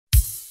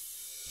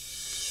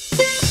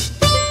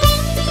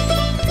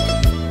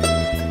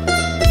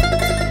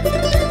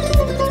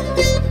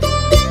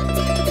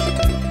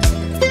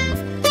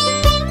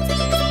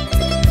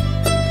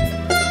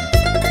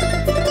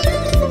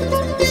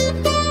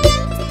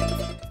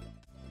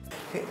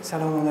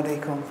Assalamu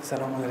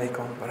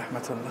alaikum wa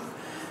rahmatullah.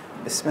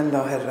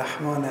 Bismillahir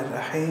Rahmanir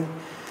Rahim.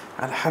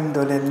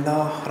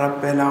 Alhamdulillah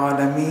Rabbil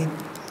Alameen.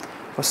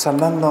 Wa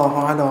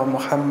sallallahu ala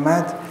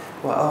Muhammad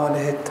wa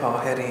alihi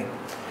tahirin.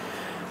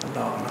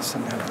 Allahumma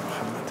salli ala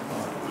Muhammad wa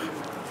ala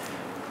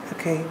Muhammad.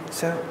 Okay,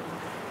 so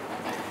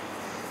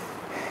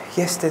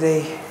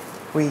yesterday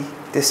we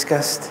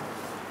discussed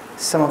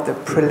some of the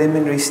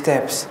preliminary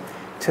steps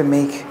to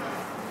make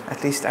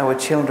at least our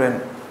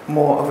children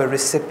more of a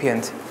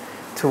recipient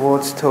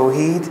towards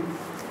Tawheed.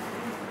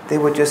 They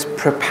were just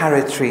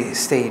preparatory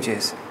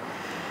stages.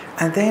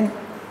 And then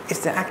it's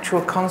the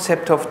actual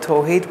concept of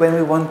Tawheed when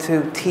we want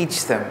to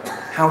teach them,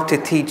 how to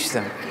teach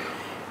them.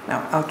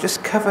 Now, I'll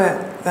just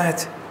cover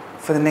that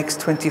for the next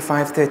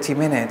 25-30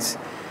 minutes.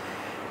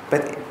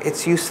 But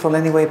it's useful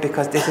anyway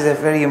because this is a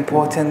very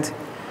important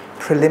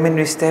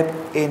preliminary step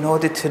in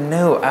order to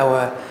know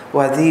our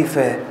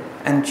wadhifa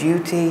and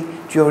duty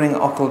during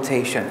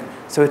occultation.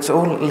 So it's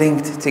all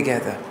linked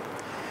together.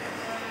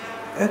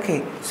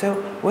 Okay, so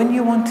when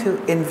you want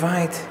to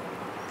invite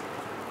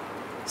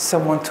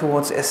someone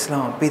towards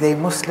Islam, be they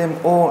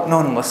Muslim or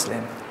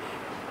non-Muslim,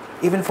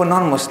 even for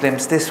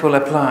non-Muslims this will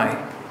apply.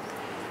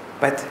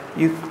 But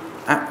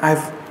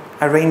I've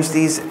arranged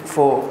these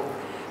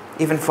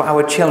even for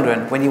our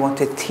children. When you want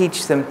to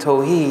teach them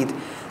Tawheed,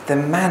 the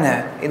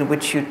manner in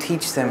which you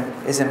teach them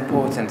is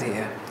important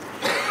here.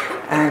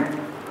 And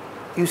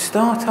you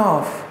start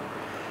off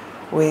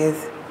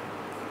with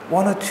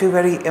one or two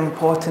very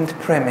important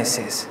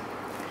premises.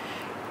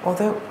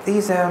 Although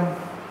these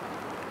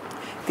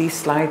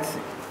slides,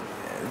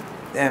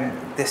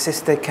 the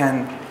sister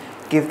can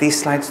give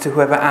these slides to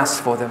whoever asks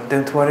for them.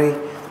 Don't worry,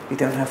 you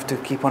don't have to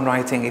keep on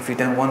writing if you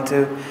don't want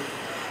to.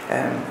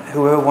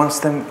 Whoever wants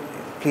them,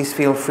 please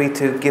feel free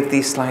to give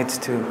these slides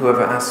to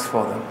whoever asks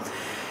for them.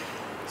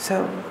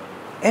 So,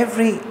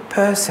 every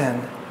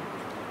person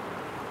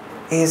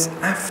is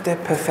after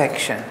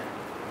perfection,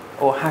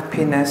 or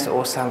happiness,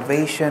 or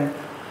salvation,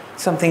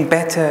 something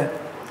better.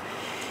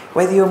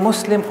 Whether you're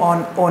Muslim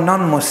or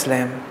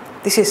non-Muslim,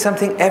 this is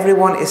something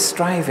everyone is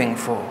striving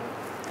for.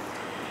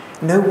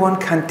 No one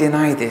can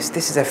deny this.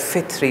 This is a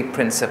fitri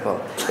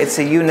principle. It's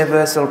a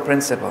universal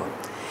principle.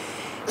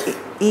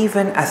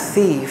 Even a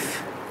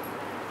thief,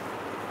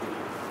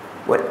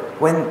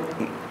 when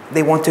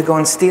they want to go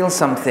and steal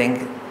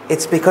something,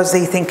 it's because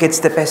they think it's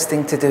the best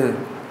thing to do.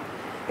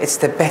 It's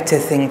the better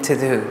thing to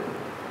do.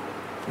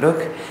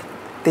 Look,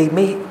 they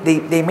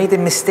made a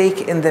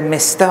mistake in the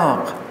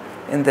mistaq,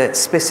 in the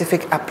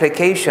specific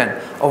application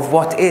of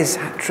what is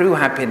true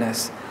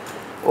happiness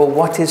or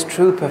what is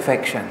true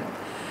perfection.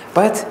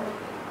 But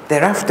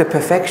thereafter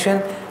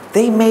perfection,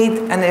 they made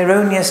an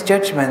erroneous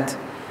judgment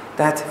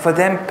that for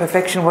them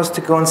perfection was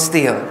to go and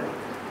steal.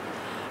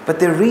 But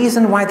the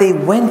reason why they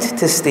went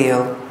to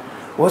steal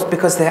was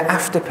because they're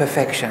after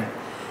perfection.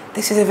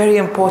 This is a very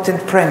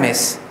important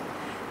premise.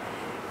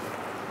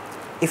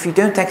 If you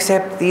don't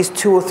accept these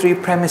 2 or 3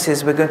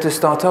 premises we're going to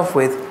start off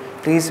with,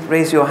 please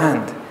raise your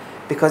hand.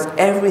 Because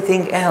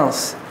everything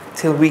else,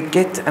 till we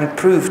get and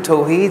prove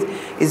Tawheed,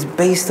 is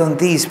based on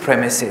these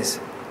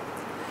premises.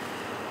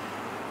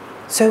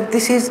 So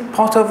this is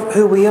part of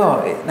who we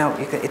are. Now,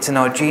 it's in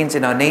our genes,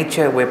 in our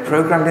nature, we're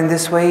programmed in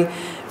this way.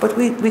 But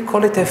we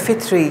call it a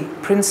fitri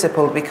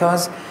principle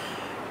because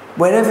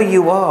wherever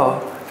you are,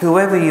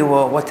 whoever you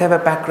are, whatever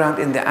background,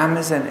 in the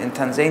Amazon, in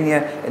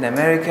Tanzania, in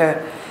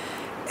America,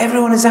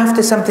 everyone is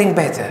after something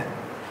better.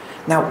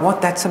 Now,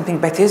 what that something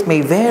better is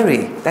may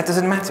vary. That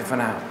doesn't matter for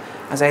now.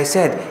 As I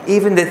said,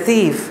 even the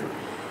thief,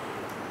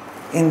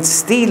 in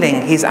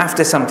stealing, he's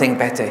after something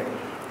better.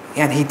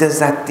 And he does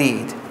that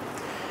deed.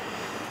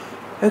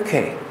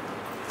 Okay.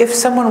 If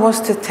someone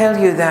was to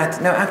tell you that,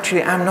 no,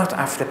 actually, I'm not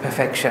after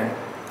perfection.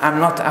 I'm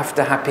not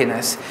after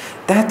happiness.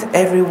 That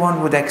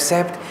everyone would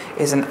accept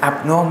is an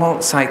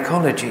abnormal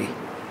psychology.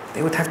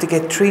 They would have to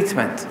get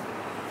treatment.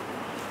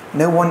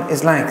 No one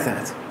is like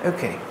that.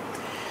 Okay.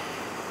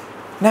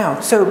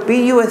 Now, so be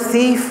you a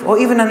thief or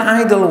even an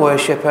idol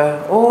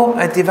worshipper or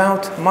a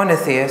devout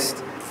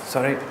monotheist.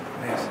 Sorry,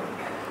 yes.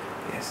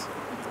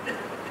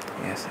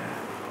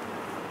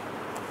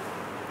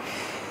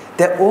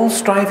 They're all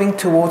striving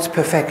towards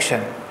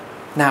perfection.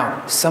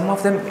 Now, some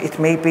of them, it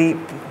may be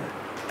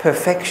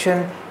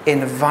perfection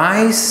in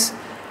vice,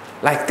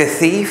 like the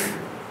thief,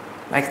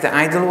 like the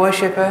idol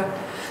worshipper.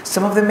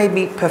 Some of them may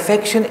be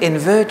perfection in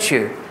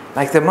virtue,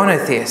 like the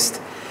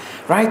monotheist.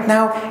 Right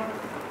now,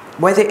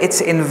 whether it's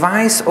in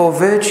vice or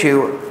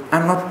virtue,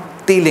 I'm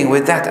not dealing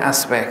with that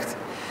aspect.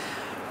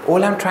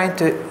 All I'm trying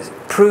to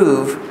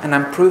prove, and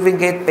I'm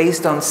proving it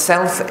based on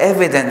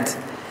self-evident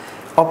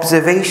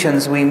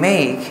observations we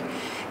make,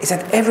 is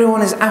that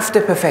everyone is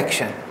after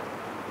perfection.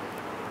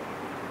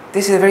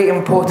 This is a very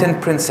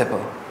important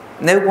principle.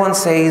 No one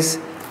says,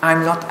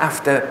 I'm not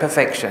after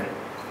perfection.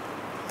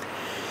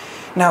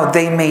 Now,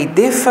 they may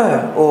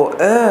differ or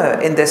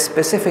err in the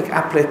specific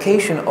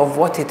application of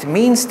what it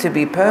means to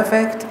be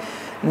perfect.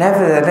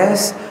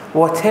 Nevertheless,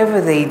 whatever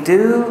they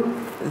do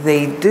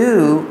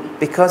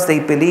because they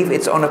believe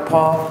it's on a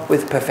par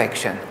with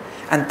perfection.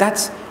 And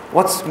that's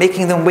what's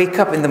making them wake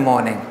up in the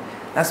morning.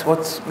 That's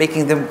what's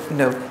making them,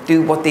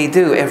 do what they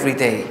do every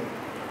day.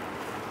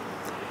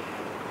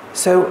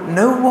 So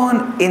no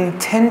one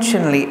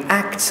intentionally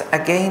acts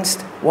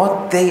against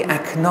what they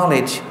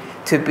acknowledge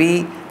to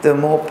be the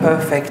more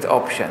perfect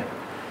option.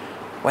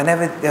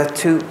 Whenever there are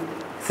two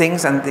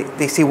things and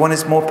they see one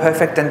is more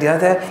perfect than the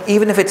other,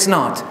 even if it's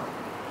not,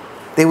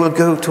 they will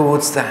go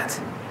towards that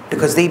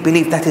because they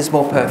believe that is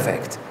more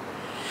perfect.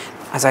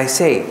 As I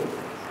say,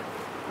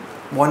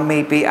 one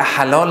may be a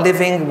halal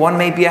living, one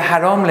may be a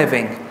haram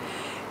living.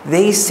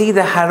 They see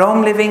the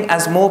haram living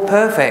as more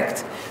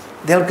perfect.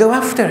 They'll go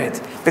after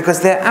it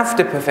because they're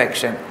after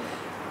perfection.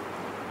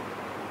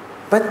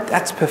 But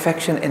that's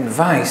perfection in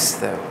vice,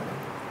 though.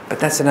 But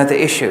that's another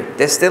issue.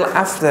 They're still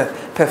after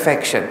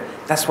perfection.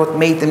 That's what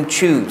made them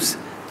choose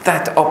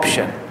that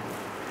option.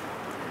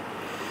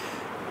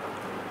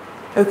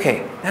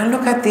 Okay, now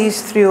look at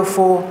these 3 or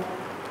 4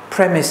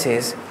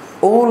 premises.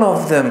 All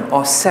of them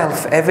are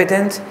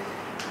self-evident.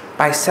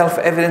 By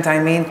self-evident, I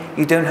mean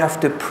you don't have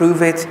to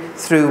prove it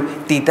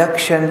through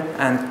deduction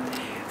and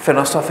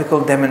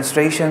philosophical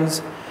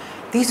demonstrations.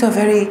 These are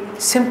very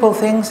simple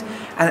things,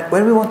 and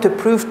when we want to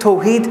prove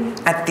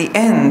Tawheed, at the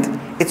end,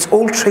 it's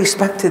all traced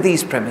back to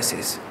these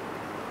premises.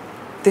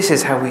 This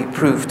is how we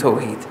prove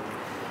Tawheed.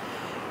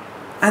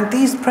 And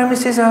these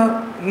premises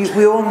are,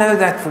 we all know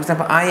that, for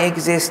example, I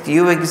exist,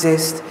 you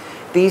exist,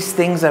 these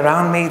things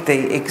around me,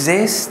 they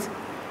exist.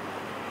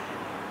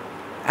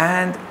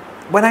 And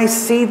when I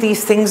see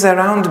these things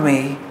around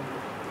me,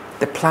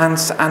 the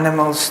plants,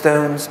 animals,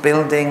 stones,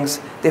 buildings,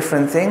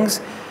 different things,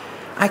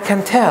 I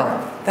can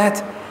tell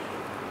that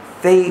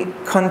they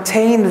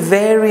contain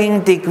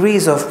varying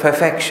degrees of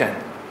perfection.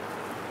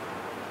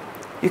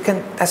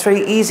 That's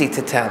very easy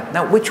to tell.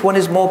 Now, which one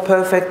is more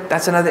perfect,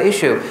 that's another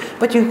issue.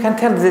 But you can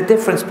tell the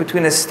difference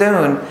between a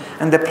stone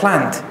and a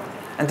plant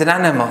and an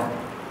animal.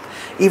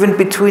 Even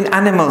between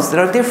animals,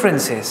 there are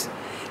differences.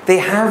 They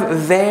have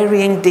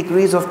varying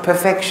degrees of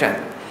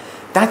perfection.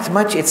 That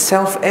much it's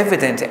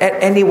self-evident.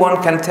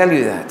 Anyone can tell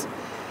you that.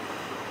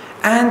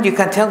 And you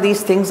can tell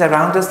these things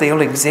around us, they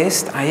all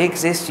exist. I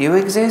exist, you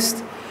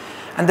exist.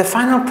 And the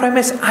final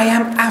premise, I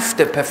am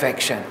after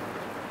perfection.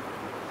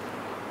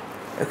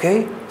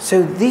 Okay?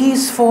 So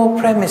these 4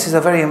 premises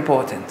are very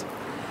important.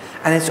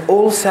 And it's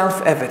all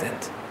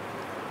self-evident.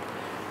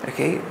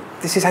 Okay?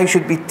 This is how you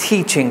should be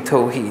teaching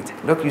Tawheed.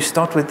 Look, you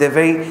start with the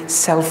very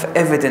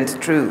self-evident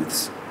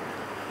truths.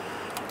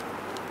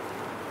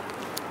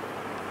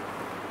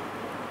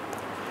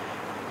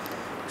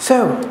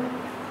 So,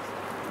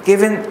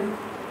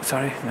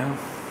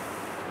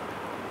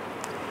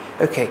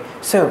 Okay,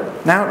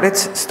 so now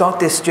let's start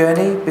this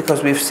journey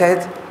because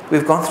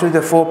we've gone through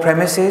the 4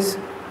 premises.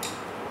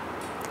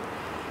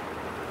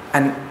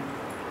 And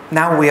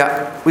now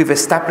we've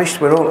established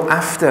we're all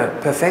after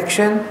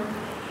perfection.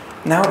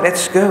 Now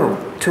let's go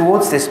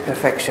towards this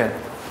perfection.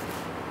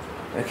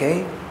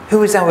 Okay?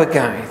 Who is our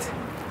guide?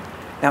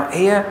 Now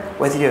here,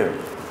 whether you're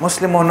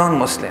Muslim or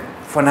non-Muslim,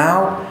 for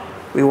now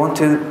we want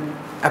to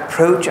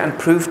approach and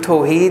prove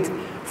Tawheed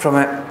from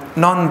a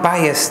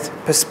non-biased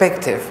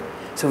perspective.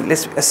 So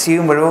let's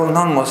assume we're all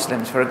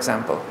non-Muslims, for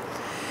example.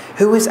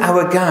 Who is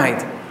our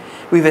guide?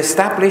 We've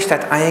established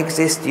that I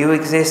exist, you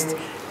exist,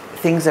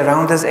 things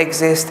around us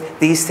exist,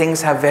 these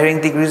things have varying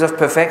degrees of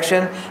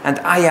perfection, and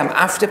I am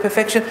after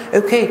perfection.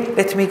 Okay,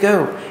 let me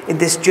go. In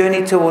this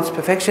journey towards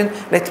perfection,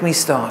 let me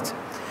start.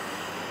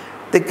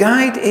 The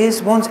guide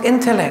is one's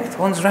intellect,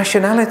 one's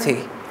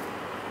rationality,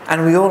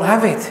 and we all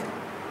have it.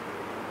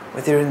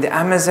 Whether in the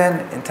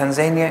Amazon, in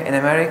Tanzania, in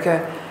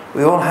America,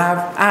 we all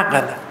have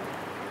aql.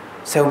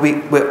 So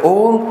we're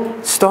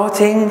all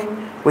starting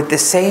with the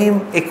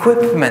same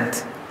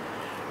equipment.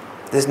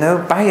 There's no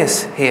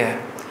bias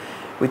here.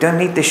 We don't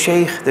need the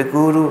sheikh, the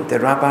guru, the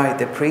rabbi,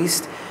 the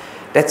priest.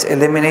 Let's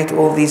eliminate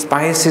all these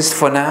biases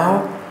for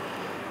now.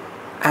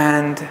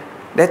 And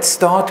let's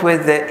start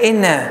with the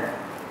inner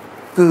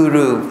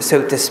guru,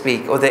 so to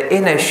speak, or the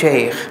inner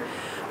sheikh,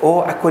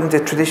 or according to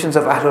the traditions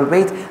of Ahlul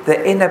Bayt,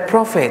 the inner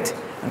prophet,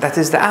 and that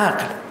is the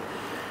aql.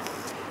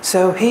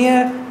 So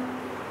here,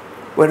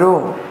 we're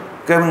all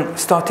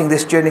starting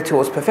this journey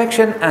towards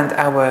perfection, and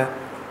our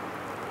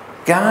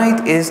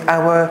guide is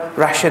our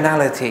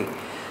rationality.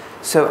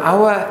 So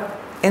our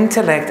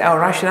intellect, our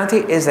rationality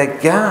is a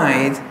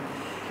guide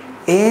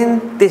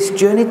in this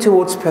journey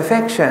towards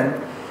perfection,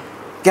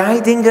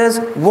 guiding us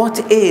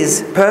what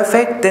is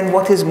perfect, then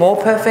what is more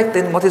perfect,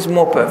 then what is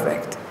more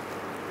perfect.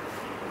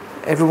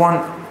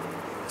 Everyone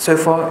so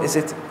far, is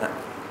it?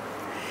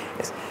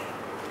 Yes.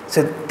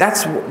 So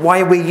that's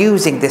why we're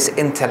using this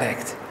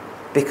intellect,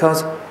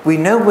 because we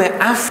know we're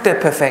after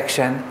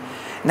perfection.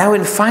 Now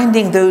in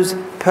finding those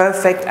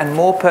perfect and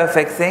more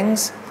perfect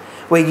things,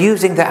 we're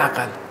using the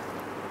aql.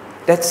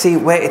 Let's see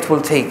where it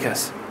will take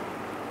us.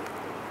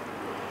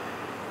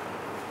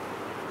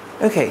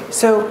 Okay,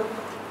 so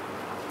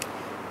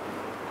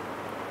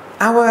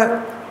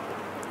our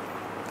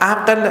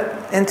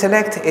aql,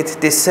 intellect, it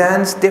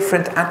discerns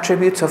different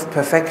attributes of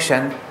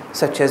perfection,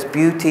 such as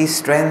beauty,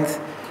 strength,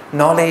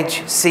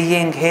 knowledge,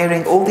 seeing,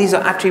 hearing, all these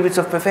are attributes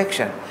of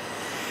perfection.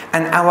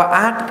 And our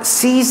aql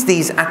sees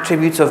these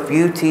attributes of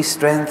beauty,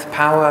 strength,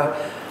 power,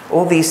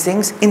 all these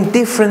things in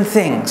different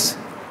things,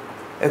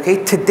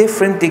 okay, to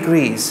different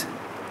degrees.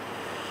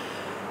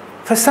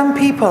 For some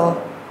people,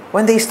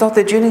 when they start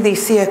the journey, they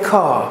see a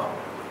car,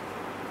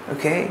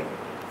 okay,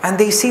 and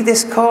they see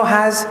this car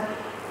has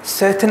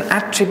certain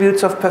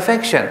attributes of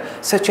perfection,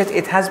 such that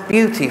it has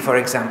beauty, for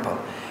example.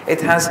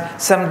 It has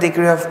some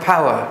degree of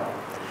power.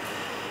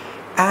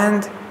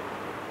 And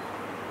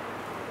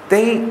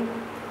they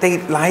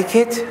like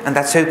it, and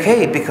that's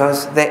okay,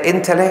 because their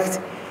intellect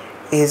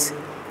is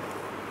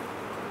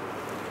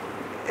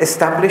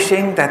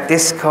establishing that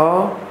this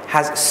car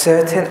has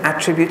certain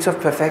attributes of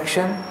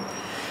perfection.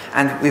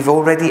 And we've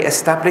already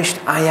established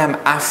I am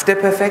after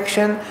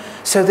perfection.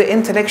 So the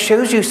intellect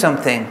shows you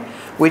something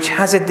which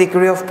has a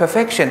degree of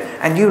perfection,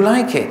 and you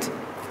like it.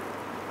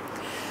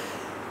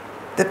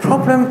 The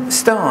problem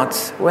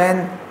starts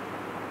when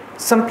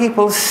some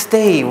people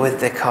stay with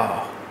the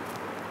car,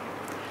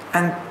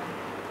 and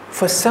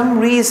for some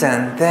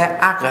reason their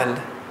aql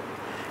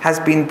has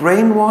been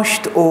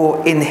brainwashed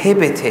or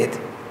inhibited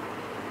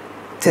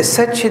to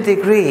such a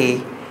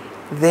degree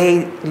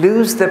they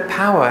lose the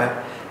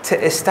power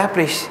to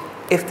establish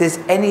if there's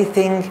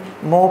anything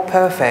more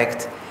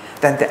perfect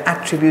than the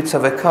attributes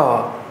of a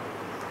car.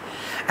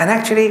 And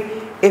actually,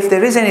 if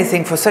there is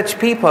anything for such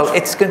people,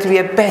 it's going to be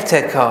a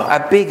better car,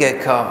 a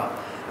bigger car,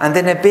 and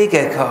then a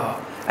bigger car,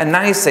 a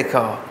nicer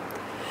car.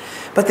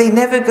 But they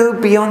never go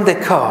beyond the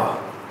car.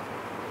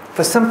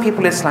 For some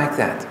people it's like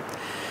that.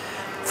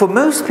 For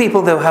most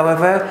people though,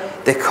 however,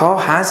 the car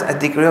has a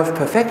degree of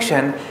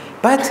perfection,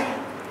 but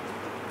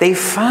they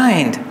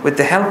find, with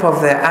the help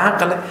of their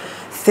aql,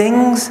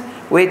 things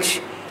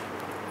which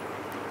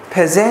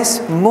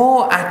possess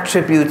more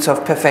attributes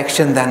of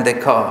perfection than the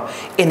car.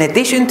 In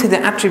addition to the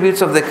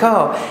attributes of the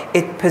car,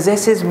 it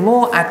possesses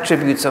more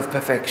attributes of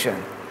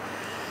perfection.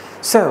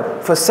 So,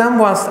 for some,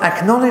 whilst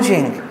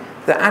acknowledging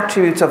the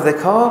attributes of the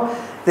car,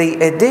 they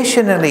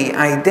additionally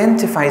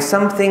identify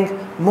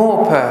something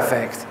more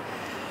perfect.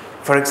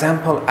 For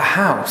example, a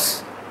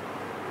house.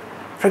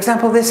 For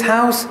example, this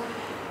house,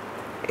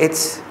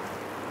 it's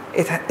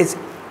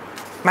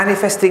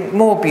manifesting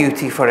more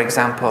beauty, for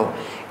example.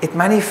 It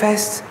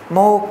manifests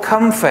more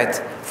comfort,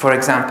 for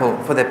example,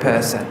 for the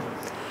person.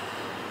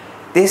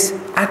 This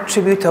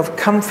attribute of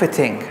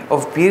comforting,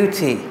 of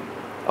beauty,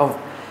 of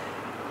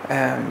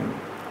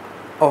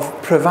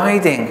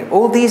providing,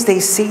 all these, they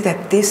see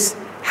that this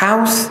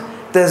house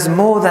does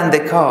more than the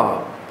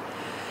car.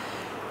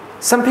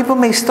 Some people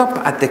may stop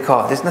at the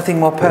car. There's nothing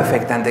more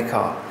perfect than the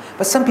car.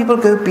 But some people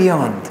go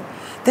beyond.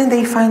 Then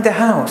they find the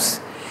house.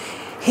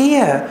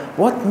 Here,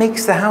 what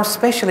makes the house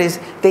special is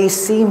they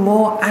see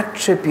more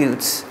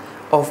attributes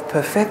of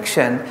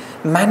perfection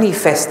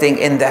manifesting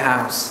in the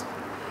house.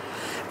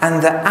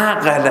 And the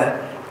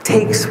aql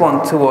takes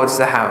one towards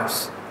the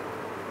house.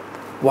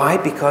 Why?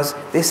 Because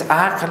this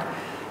aql,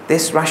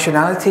 this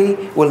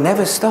rationality, will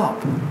never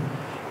stop.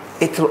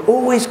 It will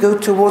always go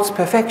towards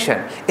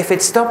perfection. If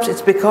it stops,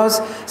 it's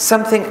because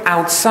something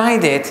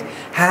outside it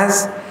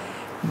has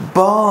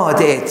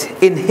barred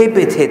it,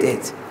 inhibited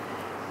it,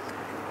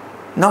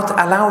 not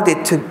allowed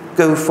it to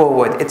go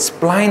forward. It's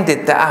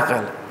blinded the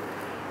aql.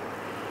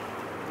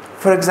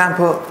 For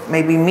example,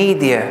 maybe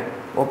media,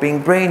 or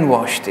being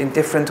brainwashed in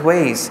different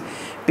ways,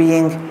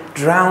 being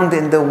drowned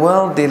in the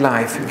worldly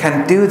life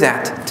can do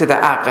that to the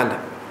aql.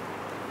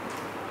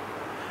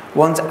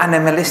 One's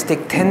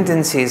animalistic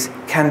tendencies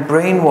can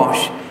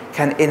brainwash,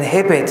 can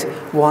inhibit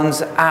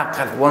one's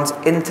aql, one's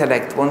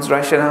intellect, one's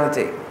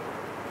rationality.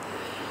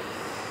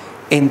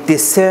 In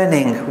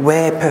discerning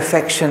where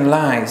perfection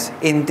lies,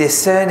 in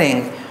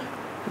discerning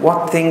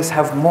what things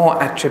have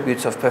more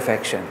attributes of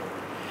perfection.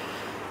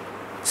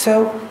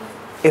 So,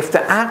 if the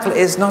aql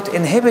is not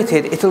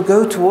inhibited, it'll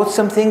go towards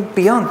something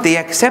beyond. They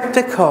accept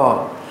the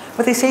car,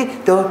 but they say,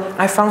 though,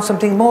 I found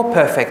something more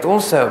perfect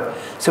also.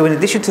 So in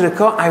addition to the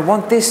car, I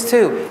want this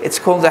too. It's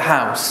called the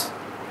house.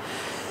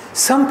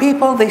 Some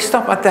people, they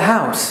stop at the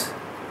house.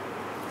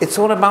 It's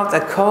all about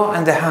the car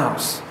and the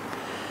house.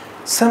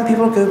 Some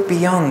people go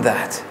beyond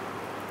that.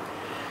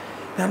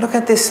 Now look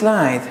at this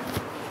slide.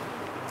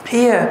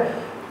 Here,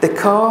 the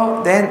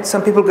car, then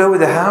some people go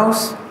with the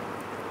house.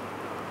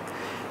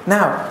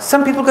 Now,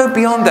 some people go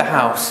beyond the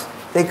house.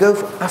 They go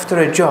after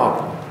a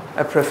job,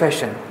 a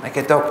profession, like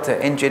a doctor,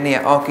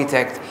 engineer,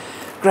 architect,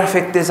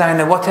 graphic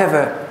designer,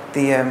 whatever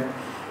the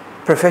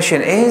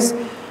profession is.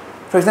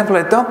 For example,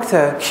 a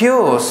doctor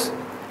cures.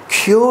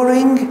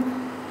 Curing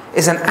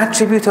is an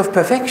attribute of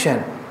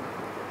perfection.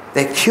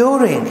 They're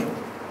curing.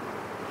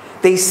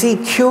 They see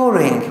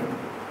curing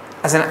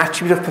as an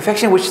attribute of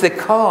perfection which the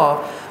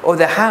car or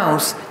the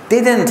house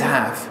didn't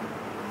have.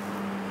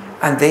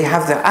 And they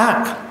have the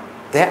aql.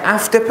 They're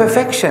after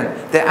perfection.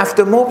 They're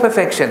after more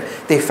perfection.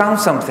 They found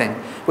something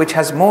which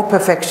has more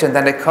perfection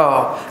than the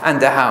car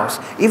and the house.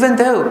 Even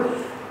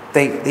though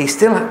they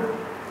still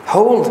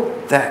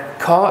hold the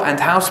car and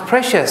house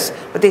precious.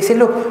 But they say,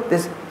 look,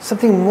 there's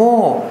something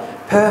more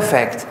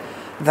perfect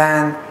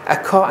than a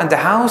car and a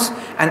house,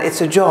 and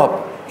it's a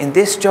job. In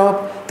this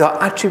job, there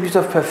are attributes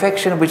of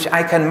perfection which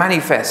I can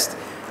manifest.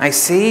 I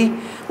see,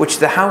 which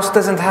the house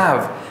doesn't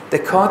have, the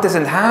car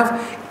doesn't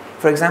have.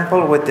 For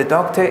example, with the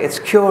doctor, it's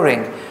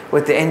curing.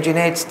 With the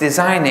engineer, it's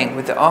designing.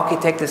 With the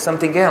architect, it's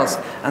something else,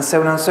 and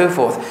so on and so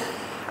forth.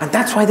 And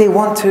that's why they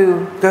want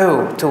to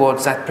go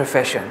towards that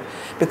profession,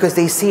 because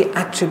they see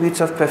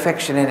attributes of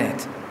perfection in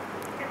it.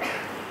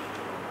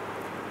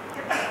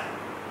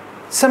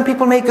 Some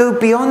people may go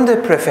beyond the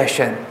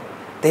profession.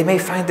 They may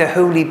find a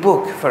holy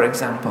book, for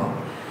example.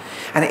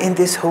 And in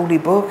this holy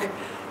book,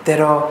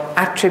 there are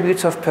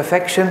attributes of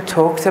perfection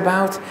talked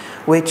about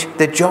which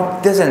the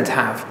job doesn't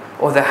have,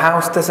 or the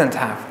house doesn't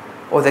have,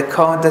 or the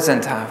car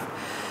doesn't have.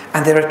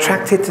 And they're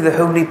attracted to the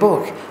holy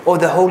book or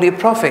the holy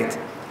prophet.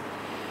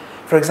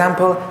 For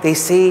example, they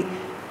see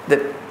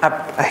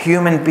a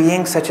human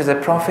being such as a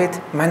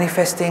prophet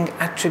manifesting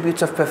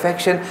attributes of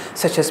perfection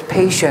such as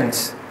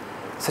patience,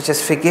 such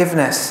as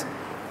forgiveness,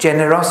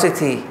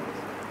 generosity,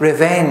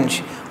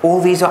 revenge.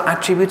 All these are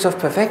attributes of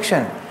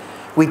perfection.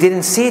 We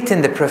didn't see it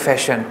in the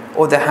profession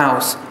or the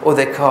house or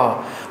the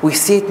car. We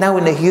see it now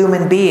in a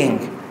human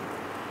being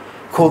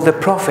called the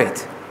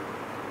prophet.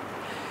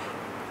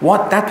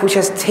 That which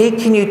has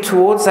taken you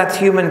towards that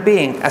human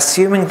being,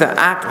 assuming the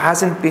act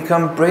hasn't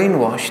become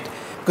brainwashed,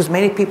 because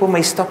many people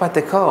may stop at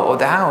the car or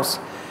the house.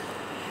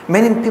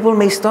 Many people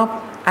may stop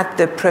at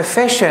the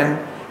profession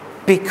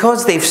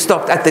because they've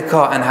stopped at the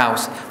car and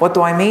house. What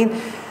do I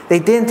mean? They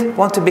didn't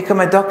want to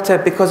become a doctor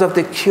because of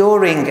the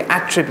curing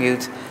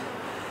attribute.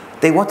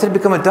 They wanted to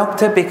become a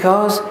doctor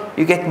because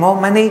you get more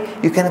money,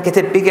 you can get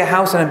a bigger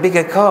house and a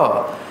bigger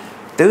car.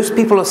 Those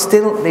people are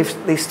still,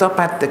 they stop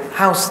at the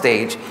house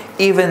stage,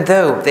 even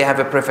though they have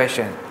a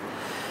profession.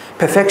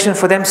 Perfection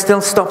for them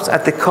still stops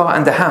at the car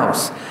and the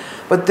house.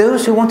 But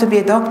those who want to be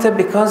a doctor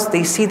because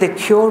they see the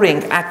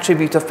curing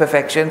attribute of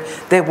perfection,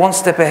 they're one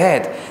step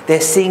ahead.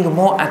 They're seeing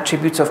more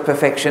attributes of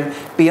perfection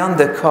beyond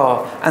the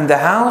car and the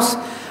house.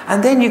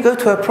 And then you go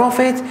to a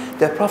prophet.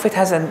 The prophet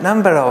has a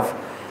number of,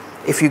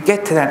 if you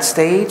get to that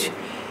stage,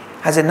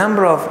 has a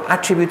number of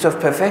attributes of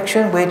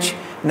perfection which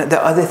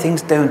the other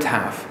things don't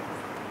have.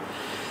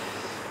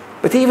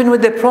 But even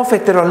with the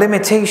prophet, there are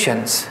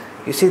limitations.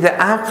 You see, the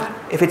aql,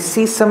 if it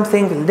sees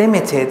something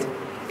limited,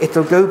 it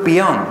will go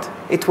beyond.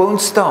 It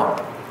won't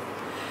stop.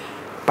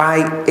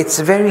 By its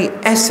very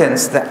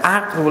essence, the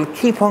aql will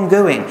keep on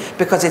going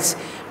because it's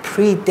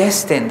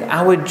predestined.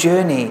 Our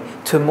journey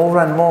to more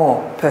and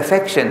more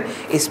perfection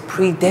is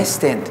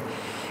predestined.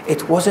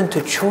 It wasn't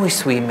a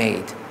choice we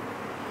made.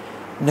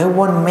 No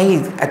one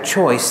made a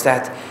choice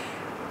that,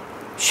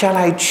 shall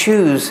I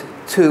choose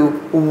to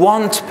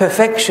want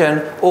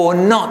perfection or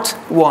not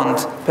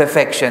want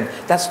perfection?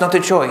 That's not a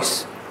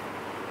choice.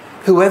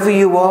 Whoever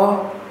you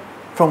are,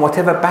 from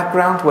whatever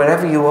background,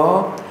 wherever you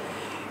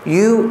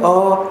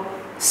are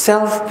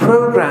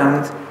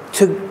self-programmed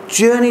to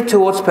journey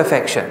towards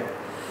perfection.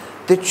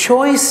 The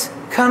choice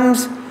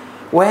comes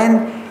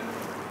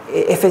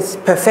if it's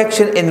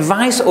perfection in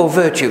vice or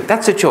virtue,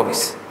 that's a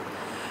choice.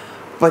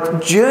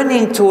 But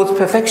journeying towards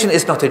perfection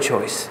is not a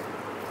choice.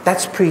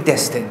 That's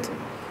predestined.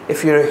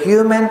 If you're a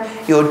human,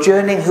 you're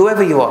journeying,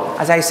 whoever you are.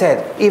 As I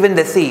said, even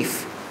the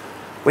thief,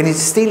 when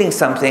he's stealing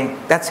something,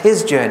 that's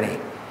his journey.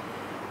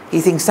 He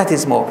thinks that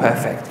is more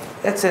perfect.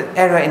 That's an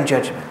error in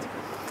judgment.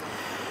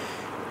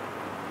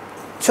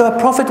 So a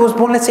prophet was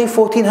born, let's say,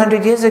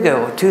 1400 years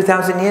ago, or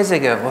 2000 years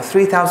ago, or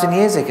 3000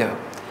 years ago.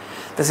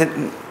 There's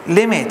a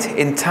limit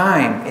in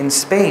time, in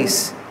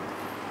space.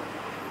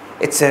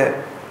 It's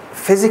a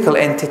physical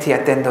entity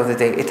at the end of the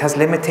day. It has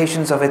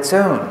limitations of its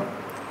own.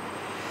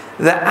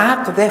 The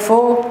aql,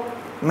 therefore,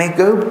 may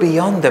go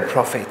beyond the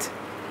prophet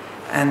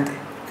and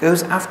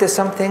goes after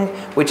something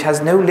which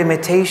has no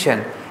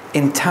limitation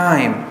in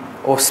time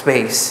or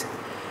space.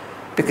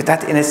 Because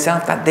that in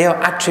itself, that they are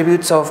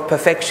attributes of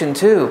perfection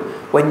too.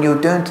 When you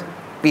don't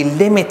be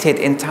limited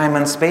in time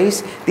and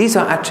space, these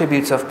are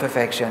attributes of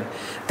perfection.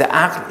 The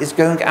aql is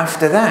going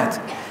after that.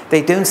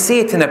 They don't see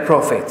it in a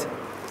prophet.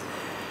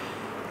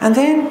 And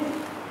then,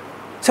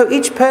 so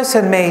each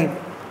person may,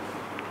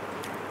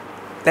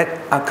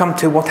 I'll come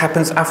to what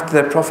happens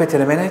after the prophet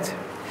in a minute.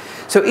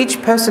 So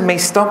each person may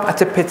stop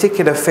at a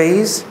particular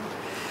phase,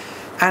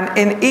 and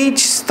in each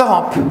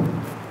stop,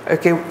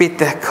 okay, be it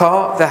the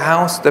car, the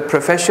house, the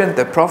profession,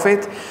 the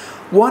prophet,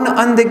 one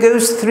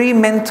undergoes 3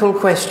 mental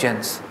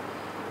questions.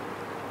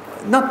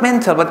 Not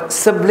mental, but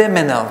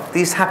subliminal.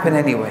 These happen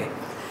anyway.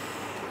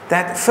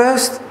 That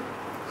first,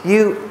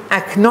 you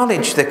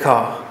acknowledge the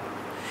car.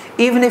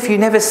 Even if you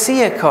never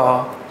see a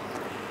car,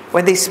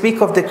 when they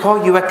speak of the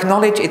car, you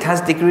acknowledge it has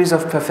degrees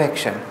of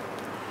perfection.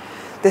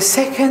 The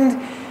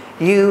second,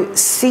 you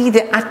see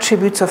the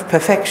attributes of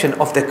perfection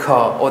of the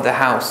car or the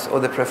house or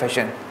the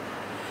profession.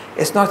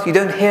 It's not, you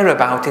don't hear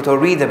about it or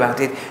read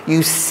about it,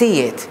 you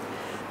see it,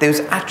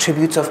 those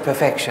attributes of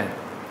perfection.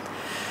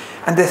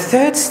 And the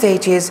third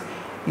stage is,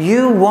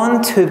 you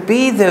want to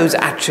be those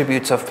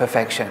attributes of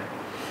perfection.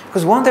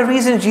 Because one of the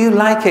reasons you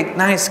like a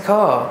nice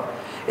car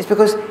is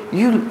because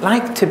you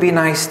like to be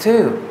nice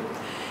too.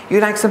 You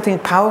like something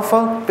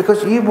powerful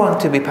because you want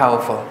to be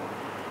powerful.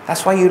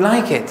 That's why you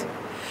like it.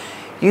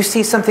 You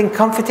see something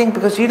comforting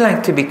because you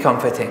like to be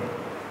comforting.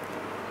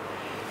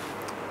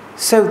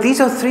 So these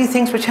are three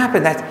things which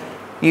happen. That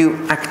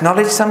you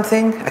acknowledge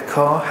something, a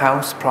car,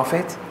 house,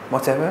 profit,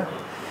 whatever.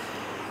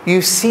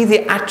 You see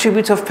the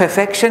attributes of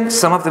perfection.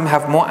 Some of them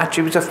have more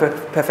attributes of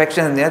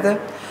perfection than the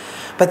other.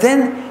 But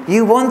then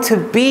you want to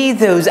be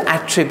those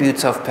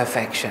attributes of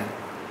perfection.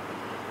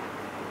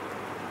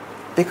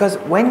 Because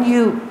when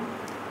you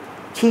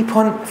keep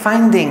on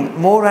finding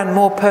more and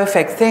more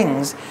perfect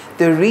things,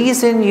 the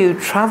reason you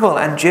travel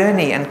and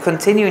journey and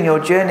continue in your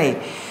journey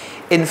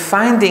in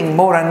finding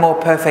more and more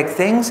perfect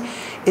things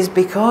is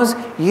because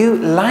you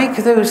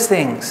like those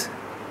things.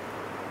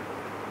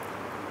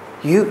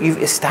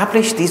 You've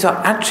established these are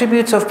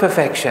attributes of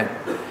perfection,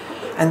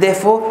 and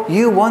therefore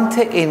you want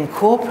to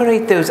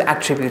incorporate those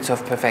attributes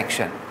of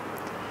perfection.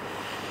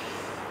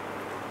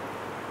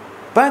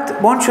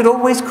 But one should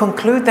always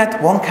conclude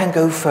that one can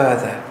go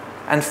further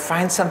and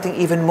find something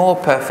even more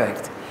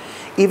perfect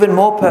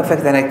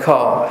than a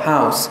car,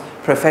 house,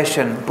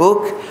 profession,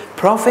 book,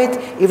 profit,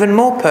 even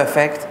more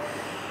perfect.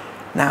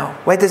 Now,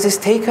 where does this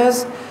take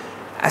us?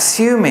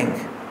 Assuming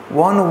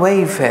one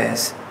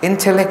wayfares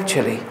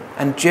intellectually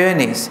and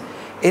journeys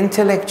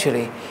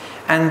intellectually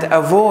and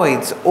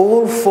avoids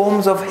all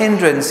forms of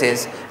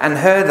hindrances and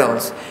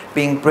hurdles,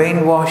 being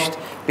brainwashed,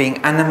 being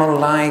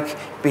animal-like,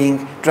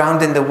 being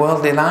drowned in the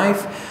worldly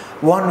life,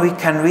 we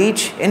can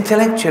reach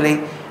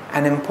intellectually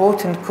an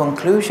important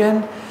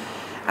conclusion,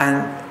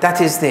 and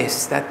that is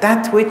this,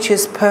 that which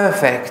is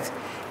perfect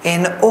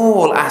in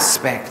all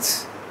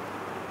aspects,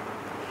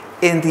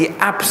 in the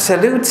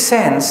absolute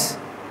sense.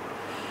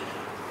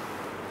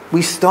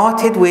 We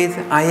started with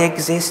I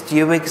exist,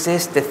 you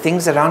exist, the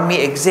things around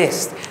me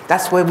exist.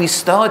 That's where we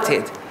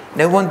started.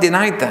 No one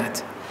denied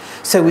that.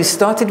 So we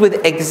started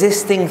with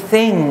existing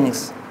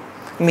things.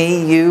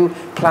 Me, you,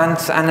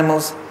 plants,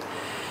 animals.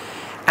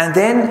 And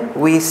then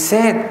we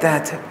said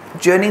that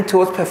journeying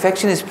towards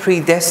perfection is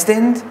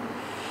predestined.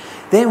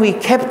 Then we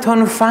kept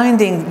on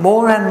finding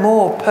more and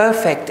more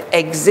perfect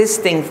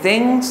existing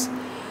things.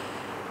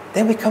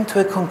 Then we come to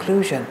a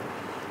conclusion.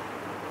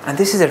 And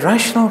this is a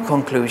rational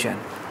conclusion.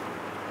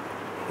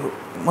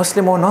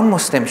 Muslim or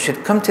non-Muslim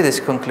should come to this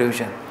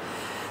conclusion.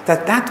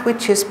 That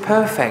which is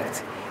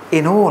perfect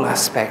in all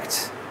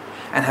aspects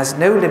and has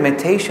no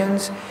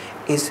limitations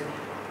is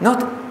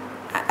not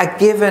a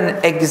given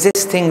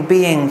existing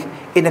being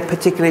in a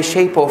particular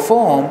shape or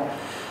form,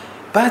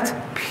 but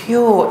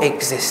pure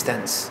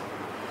existence.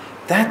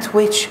 That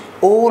which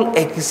all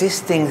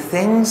existing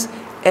things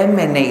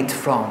emanate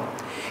from.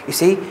 You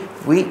see,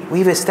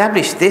 we've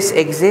established this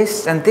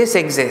exists and this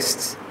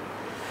exists.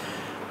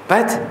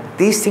 But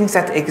these things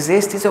that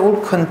exist, these are all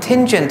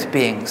contingent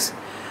beings.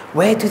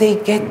 Where do they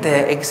get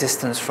their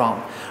existence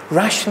from?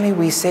 Rationally,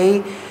 we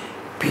say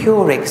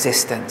pure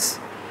existence.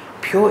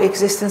 Pure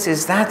existence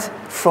is that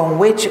from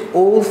which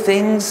all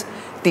things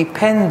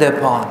depend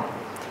upon.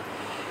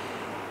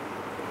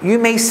 You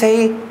may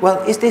say,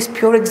 well, is this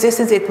pure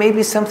existence? It may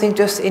be something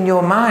just in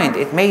your mind.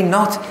 It may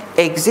not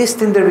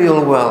exist in the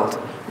real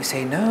world. We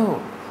say,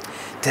 no.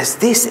 Does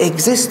this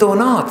exist or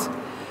not?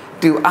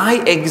 Do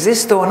I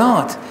exist or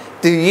not?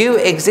 Do you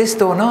exist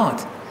or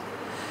not?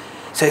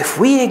 So if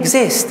we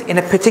exist in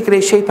a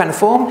particular shape and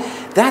form,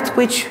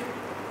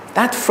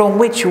 that from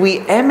which we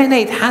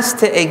emanate has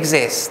to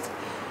exist.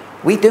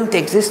 We don't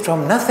exist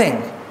from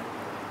nothing.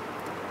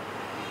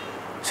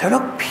 So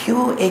look,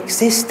 pure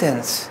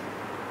existence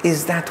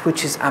is that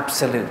which is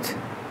absolute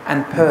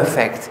and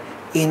perfect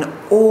in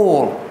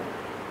all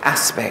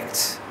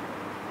aspects.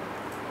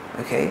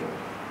 Okay?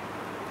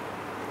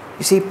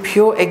 You see,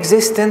 pure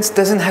existence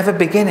doesn't have a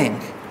beginning.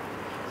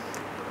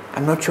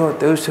 I'm not sure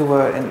those who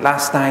were in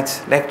last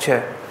night's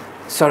lecture,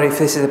 sorry if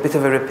this is a bit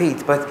of a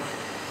repeat, but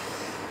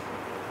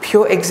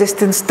pure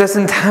existence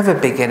doesn't have a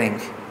beginning.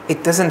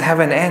 It doesn't have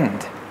an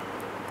end.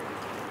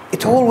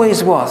 It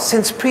always was,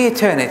 since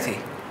pre-eternity.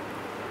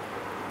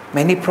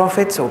 Many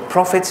prophets, or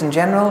prophets in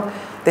general,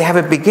 they have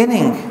a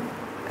beginning,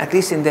 at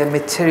least in their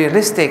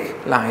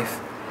materialistic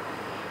life.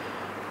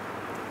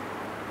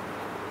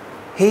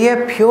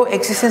 Here, pure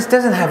existence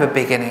doesn't have a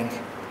beginning.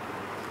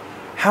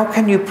 How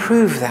can you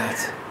prove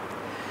that?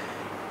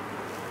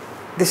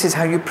 This is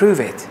how you prove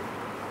it.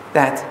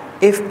 That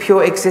if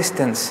pure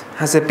existence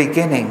has a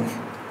beginning,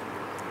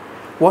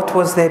 what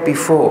was there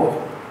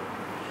before?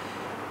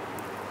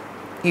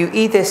 You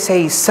either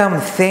say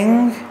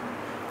something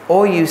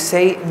or you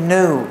say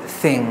no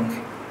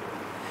thing.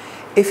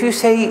 If you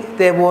say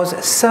there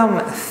was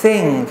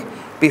something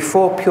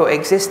before pure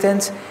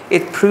existence,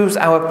 it proves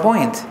our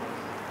point.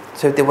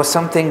 So there was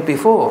something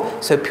before.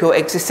 So pure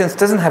existence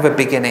doesn't have a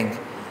beginning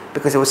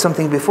because there was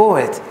something before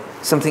it,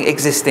 something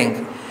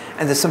existing.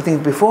 And there's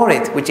something before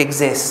it which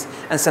exists,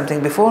 and something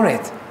before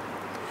it.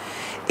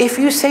 If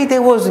you say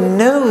there was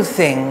no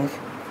thing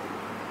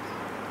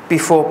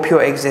before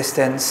pure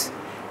existence,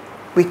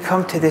 we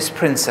come to this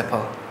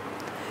principle.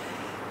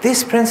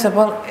 This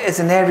principle is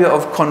an area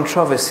of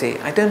controversy.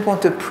 I don't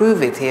want to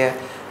prove it here.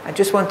 I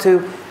just want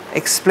to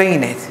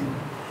explain it.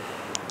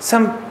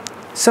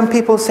 Some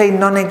people say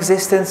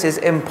non-existence is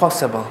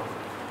impossible.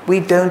 We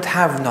don't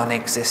have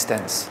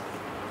non-existence.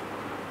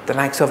 The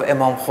likes of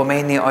Imam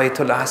Khomeini,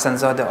 Ayatollah Hassan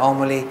Zadeh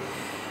Amuli.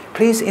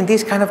 Please, in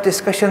these kind of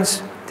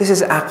discussions, this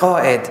is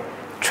aqaid.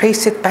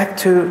 Trace it back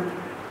to,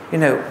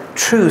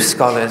 true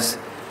scholars.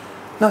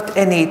 Not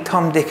any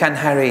Tom, Dick and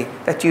Harry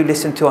that you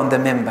listen to on the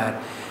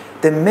minbar.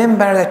 The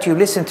minbar that you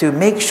listen to,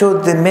 make sure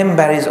the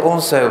minbar is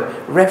also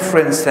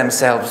reference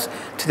themselves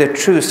to the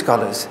true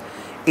scholars.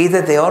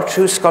 Either they are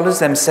true scholars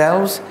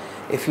themselves,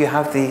 if you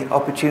have the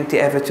opportunity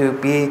ever to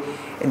be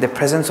in the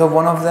presence of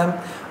one of them,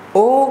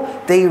 or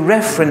they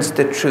reference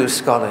the true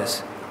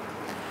scholars.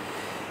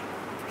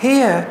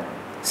 Here,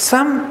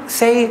 some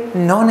say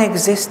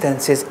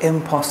non-existence is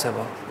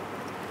impossible.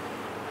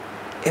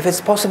 If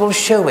it's possible,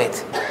 show it.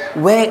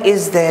 Where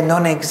is their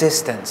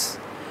non-existence?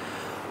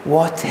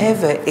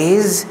 Whatever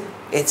is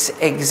its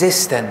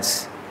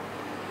existence.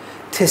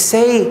 To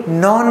say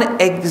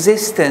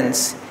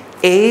non-existence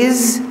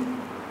is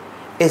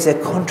a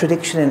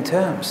contradiction in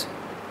terms.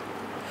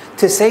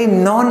 To say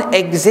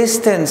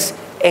non-existence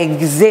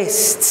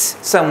exists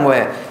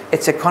somewhere,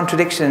 it's a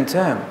contradiction in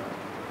term.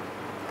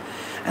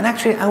 And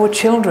actually our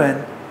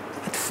children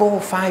at 4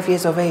 or 5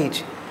 years of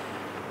age,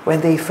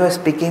 when they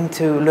first begin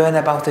to learn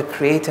about the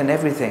Creator and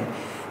everything,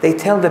 they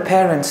tell the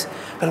parents,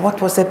 well,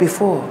 what was there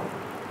before?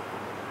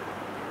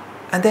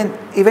 And then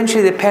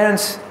eventually the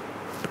parents,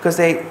 because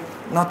they're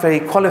not very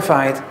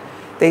qualified,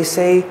 they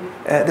say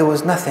there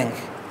was nothing.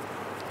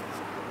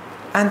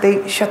 And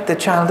they shut the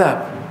child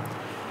up.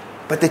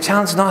 But the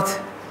child's not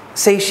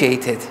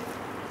satiated.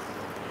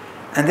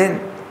 And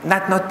then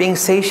that not being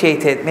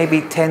satiated,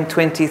 maybe 10,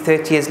 20,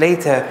 30 years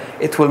later,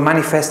 it will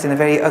manifest in a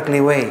very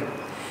ugly way.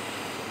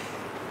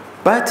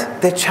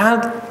 But the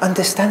child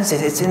understands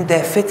it. It's in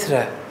their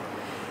fitrah.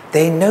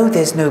 They know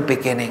there's no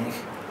beginning.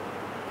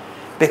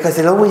 Because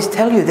they'll always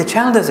tell you, the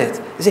child does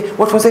it. They say,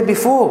 what was there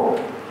before?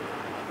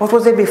 What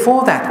was there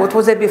before that? What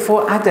was there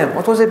before Adam?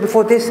 What was there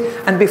before this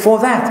and before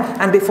that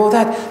and before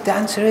that? The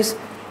answer is,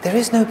 there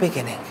is no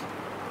beginning.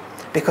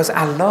 Because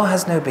Allah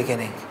has no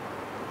beginning.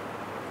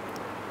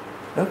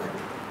 Look.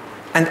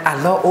 And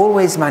Allah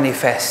always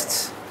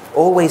manifests,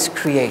 always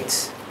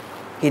creates.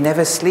 He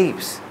never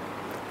sleeps.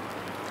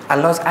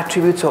 Allah's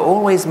attributes are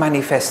always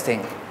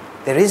manifesting.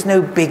 There is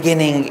no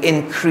beginning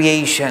in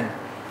creation.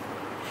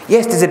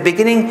 Yes, there's a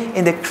beginning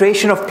in the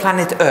creation of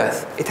planet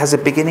Earth. It has a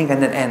beginning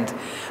and an end.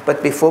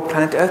 But before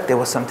planet Earth, there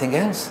was something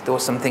else. There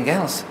was something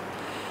else.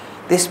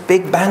 This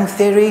Big Bang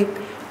theory,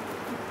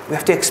 we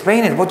have to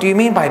explain it. What do you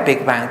mean by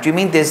Big Bang? Do you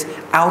mean there's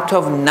out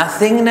of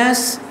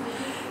nothingness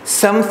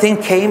something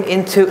came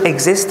into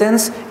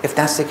existence? If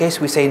that's the case,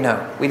 we say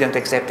no. We don't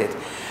accept it.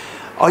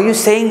 Are you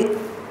saying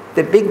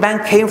the Big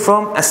Bang came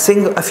from a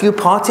few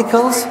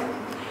particles?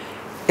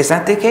 Is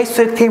that the case?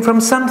 So it came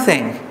from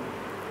something.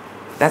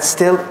 That's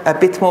still a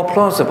bit more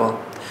plausible.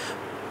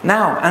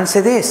 Now,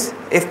 answer this.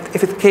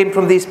 If it came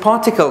from these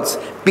particles,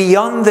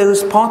 beyond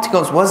those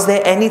particles, was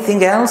there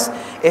anything else?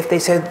 If they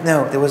said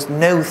no, there was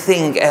no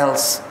thing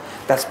else,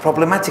 that's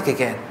problematic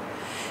again.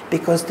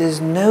 Because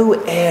there's no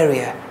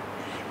area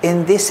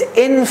in this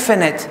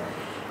infinite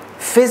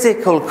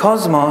physical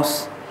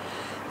cosmos,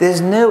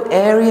 there's no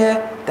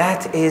area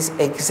that is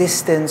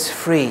existence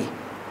free.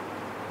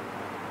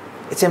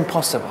 It's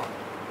impossible.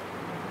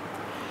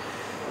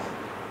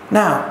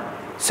 Now,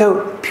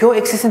 so pure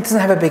existence doesn't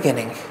have a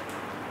beginning.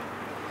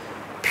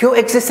 Pure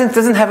existence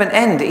doesn't have an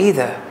end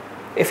either.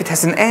 If it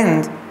has an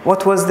end,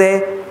 what was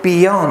there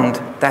beyond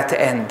that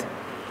end?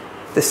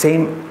 The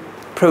same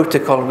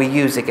protocol we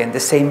use again, the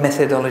same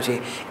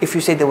methodology. If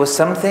you say there was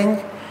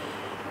something,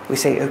 we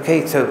say,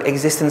 okay, so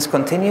existence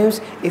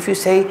continues. If you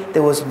say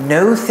there was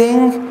no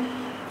thing,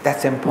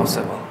 that's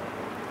impossible.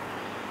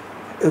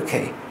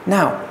 Okay,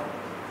 now,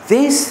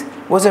 this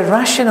was a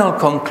rational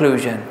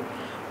conclusion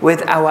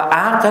with our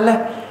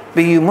aql,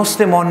 be you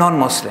Muslim or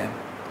non-Muslim.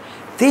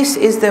 This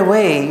is the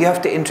way you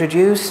have to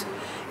introduce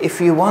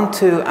if you want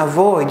to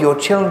avoid your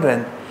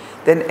children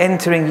then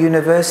entering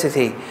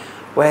university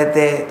where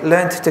they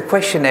learned to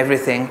question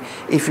everything.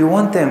 If you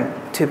want them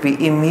to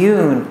be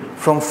immune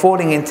from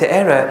falling into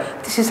error,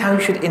 this is how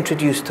you should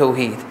introduce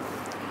Tawheed.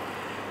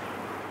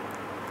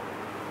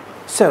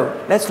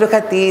 So, let's look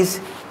at these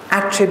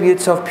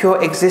attributes of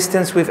pure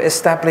existence we've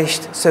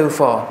established so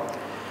far.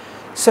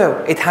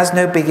 So, it has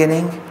no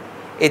beginning,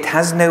 it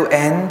has no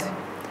end.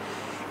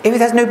 If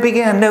it has no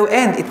beginning and no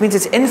end, it means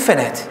it's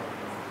infinite.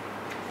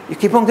 You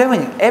keep on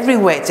going.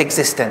 Everywhere it's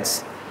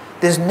existence.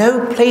 There's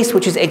no place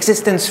which is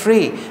existence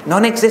free.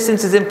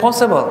 Non-existence is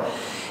impossible.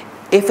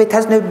 If it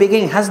has no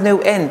beginning, has no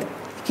end,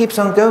 it keeps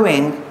on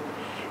going,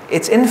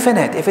 it's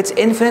infinite. If it's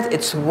infinite,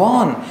 it's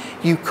one.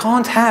 You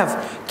can't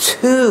have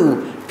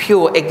two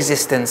pure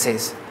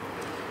existences.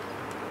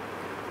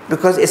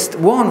 Because it's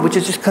one which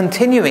is just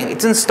continuing. It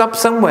doesn't stop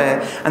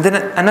somewhere and then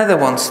another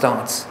one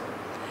starts.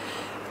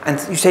 And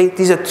you say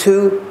these are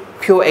two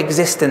pure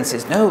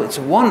existences. No, it's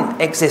one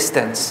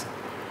existence.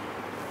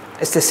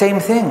 It's the same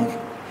thing.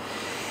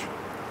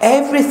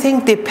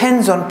 Everything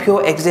depends on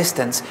pure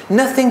existence.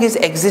 Nothing is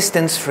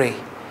existence-free.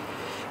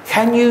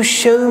 Can you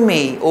show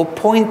me or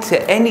point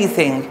to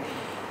anything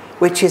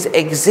which is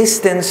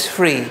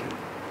existence-free?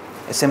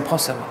 It's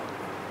impossible.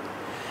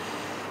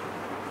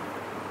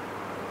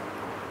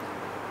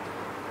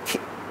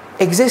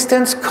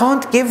 Existence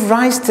can't give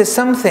rise to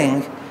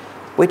something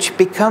which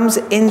becomes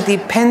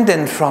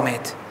independent from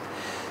it.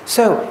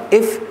 So,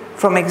 if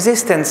from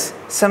existence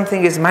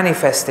something is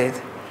manifested,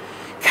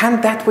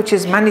 can that which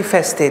is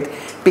manifested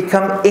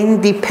become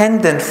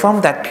independent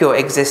from that pure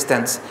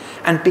existence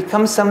and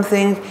become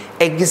something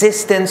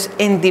existence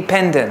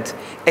independent,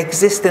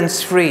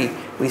 existence free?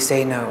 We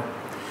say no.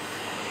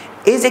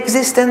 Is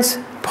existence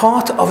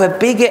part of a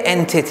bigger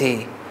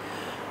entity?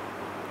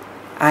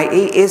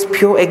 I.e., is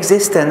pure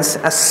existence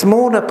a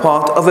smaller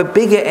part of a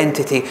bigger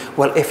entity?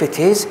 Well, if it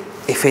is,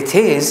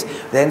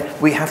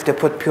 then we have to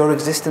put pure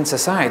existence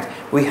aside.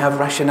 We have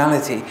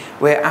rationality.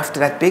 We're after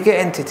that bigger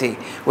entity.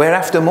 We're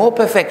after more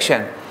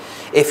perfection.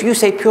 If you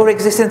say pure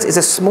existence is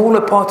a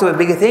smaller part of a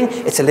bigger thing,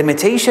 it's a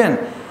limitation.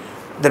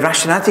 The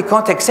rationality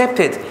can't accept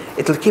it.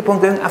 It'll keep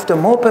on going after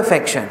more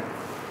perfection.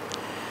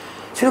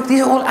 So look,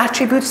 these are all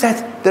attributes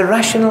that the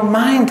rational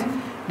mind...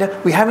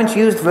 We haven't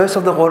used verse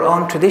of the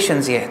Quran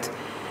traditions yet.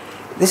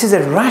 This is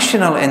a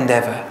rational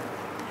endeavor.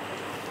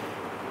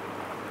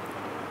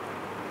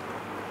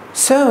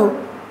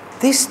 So,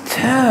 this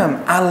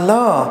term,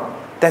 Allah,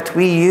 that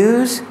we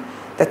use,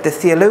 that the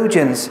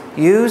theologians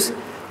use,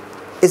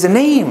 is a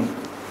name.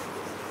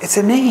 It's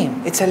a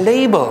name. It's a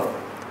label.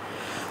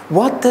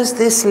 What does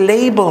this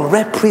label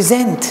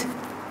represent?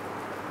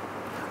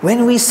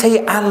 When we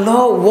say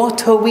Allah,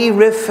 what are we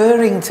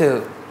referring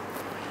to?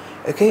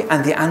 Okay,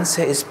 and the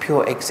answer is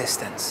pure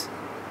existence.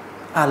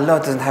 Allah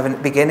doesn't have a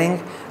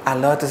beginning.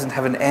 Allah doesn't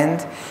have an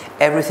end.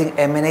 Everything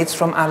emanates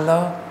from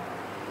Allah.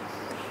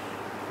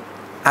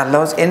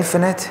 Allah is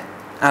infinite.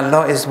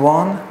 Allah is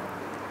one.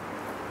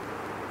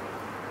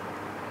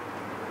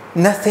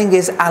 Nothing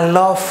is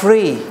Allah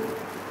free.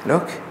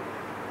 Look.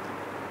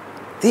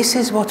 This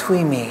is what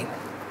we mean.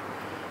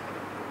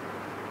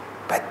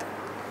 But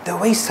the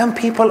way some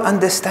people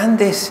understand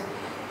this,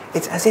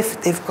 it's as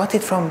if they've got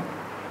it from,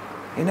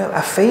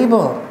 a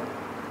fable.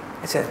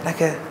 It's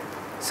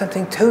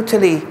something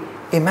totally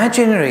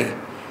imaginary.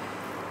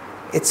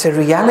 It's a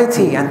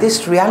reality, and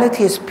this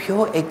reality is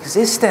pure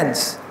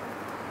existence.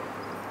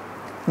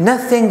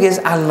 Nothing is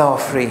Allah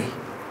free.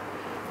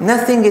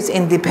 Nothing is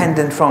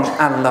independent from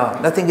Allah.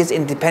 Nothing is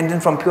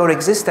independent from pure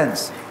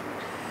existence.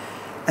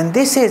 And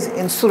this is,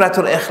 in Surah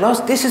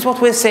Al-Ikhlas, this is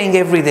what we're saying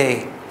every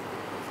day.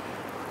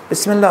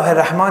 Bismillah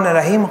ar-Rahman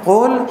ar-Rahim.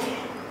 Qul,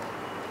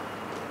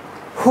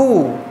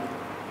 who?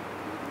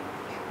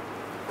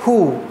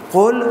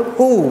 Qul,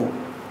 who?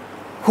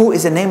 Who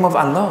is the name of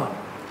Allah?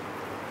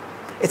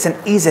 It's an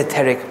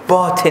esoteric,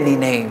 batini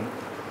name.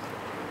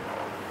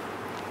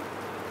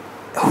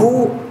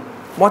 Who,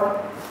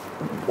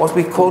 what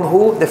we call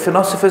who, the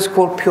philosophers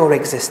call pure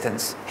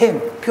existence.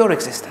 Him, pure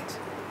existence.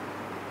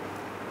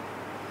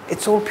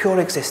 It's all pure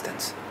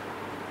existence.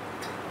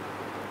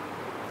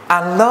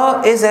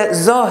 Allah is a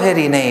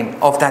zahiri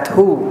name of that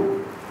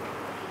who.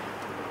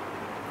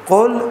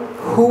 Qul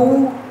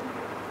who,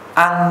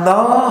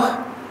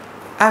 Allah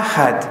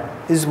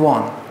ahad is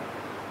one.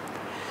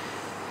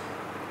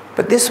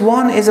 But this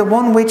one is a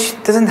one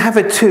which doesn't have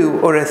a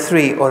 2 or a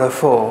 3 or a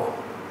 4.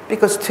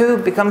 Because 2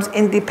 becomes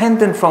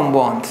independent from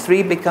 1.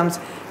 3 becomes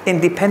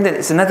independent.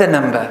 It's another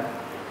number.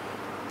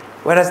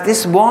 Whereas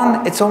this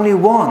one, it's only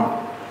 1.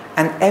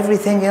 And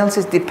everything else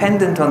is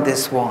dependent on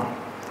this one.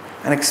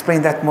 I'll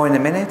explain that more in a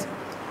minute.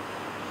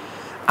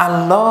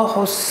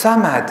 Allahu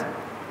Samad.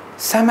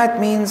 Samad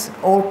means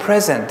all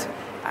present.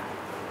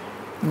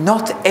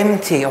 Not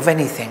empty of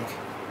anything.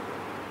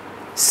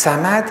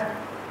 Samad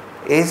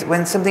is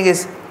when something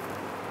is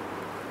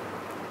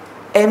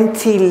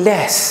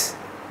empty-less.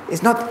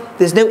 It's not,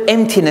 there's no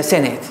emptiness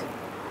in it.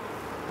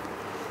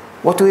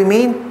 What do we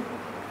mean?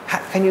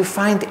 Can you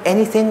find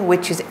anything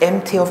which is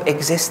empty of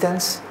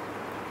existence?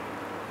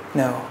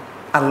 No.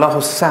 Allahu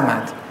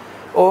Samad.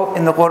 Or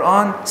in the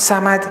Quran,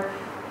 Samad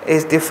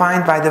is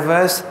defined by the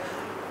verse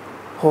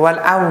Huwa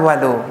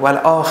al-awwalu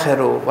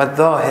wal-akhiru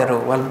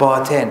wal-dhahiru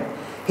wal-batin.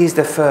 He's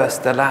the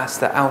first, the last,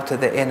 the outer,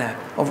 the inner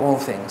of all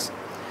things.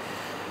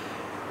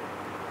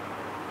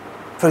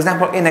 For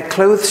example, in a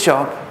clothes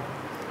shop,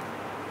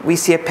 we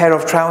see a pair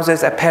of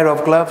trousers, a pair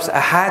of gloves, a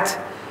hat,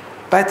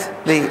 but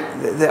the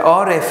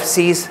Arif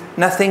sees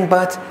nothing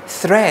but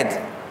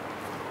thread.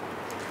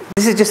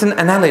 This is just an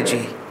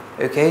analogy,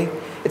 okay?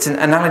 It's an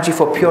analogy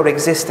for pure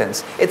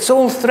existence. It's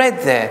all thread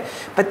there,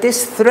 but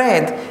this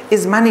thread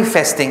is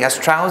manifesting as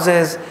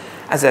trousers,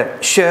 as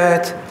a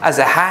shirt, as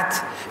a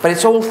hat, but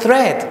it's all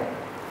thread.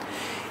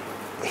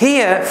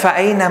 Here,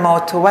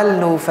 فَأَيْنَمَا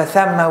تُوَلُّوا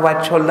فَثَمَّ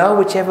وَجْهُ اللَّهِ,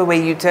 whichever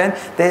way you turn,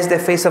 there's the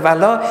face of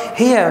Allah.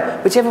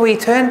 Here, whichever way you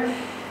turn,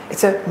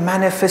 it's a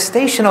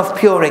manifestation of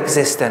pure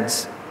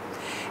existence.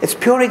 It's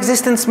pure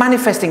existence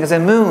manifesting as a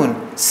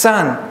moon,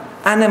 sun,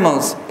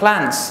 animals,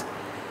 plants.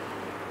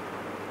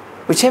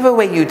 Whichever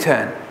way you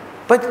turn.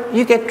 But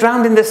you get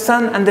drowned in the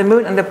sun and the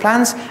moon and the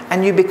plants,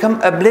 and you become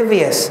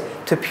oblivious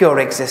to pure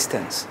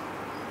existence.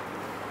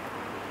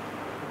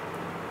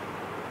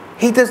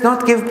 He does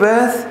not give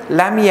birth,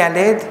 lam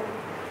yalid.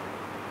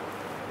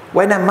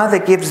 When a mother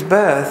gives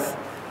birth,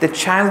 the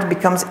child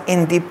becomes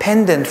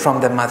independent from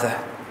the mother.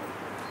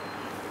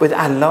 With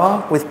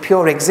Allah, with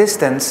pure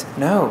existence,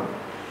 no.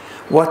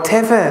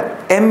 Whatever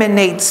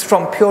emanates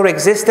from pure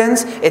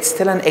existence, it's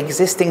still an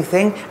existing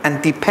thing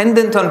and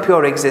dependent on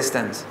pure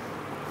existence.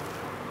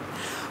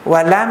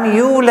 وَلَمْ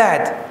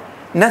يُولَدْ.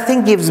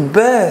 Nothing gives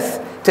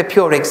birth to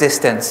pure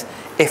existence.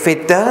 If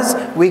it does,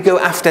 we go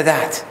after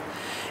that.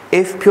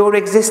 If pure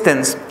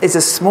existence is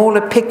a smaller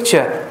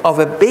picture of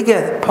a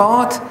bigger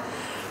part,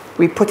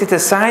 we put it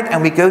aside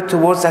and we go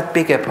towards that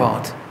bigger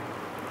part.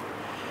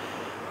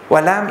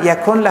 وَلَمْ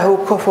يَكُنْ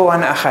لَهُ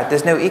كُفُوًا أَحَدٌ.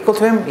 There's no equal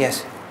to him?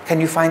 Yes.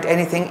 Can you find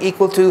anything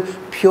equal to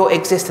pure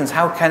existence?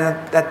 How can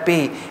that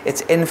be?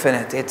 It's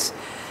infinite. It's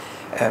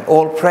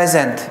all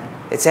present.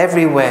 It's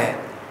everywhere.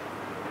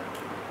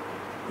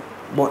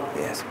 What?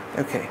 Yes.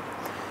 Okay.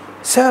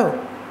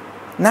 So,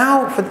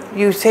 now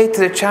you say to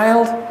the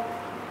child,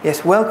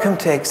 yes, welcome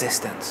to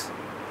existence.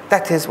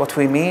 That is what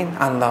we mean,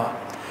 Allah.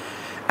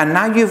 And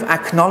now you've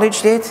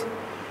acknowledged it.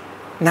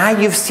 Now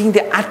you've seen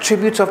the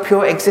attributes of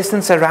pure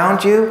existence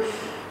around you.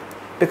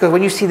 Because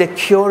when you see the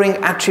curing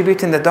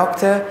attribute in the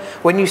doctor,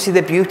 when you see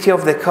the beauty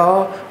of the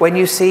car, when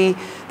you see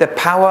the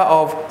power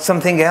of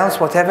something else,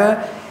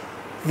 whatever,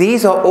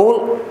 these are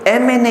all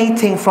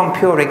emanating from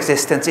pure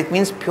existence. It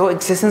means pure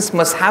existence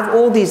must have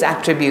all these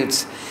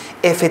attributes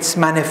if its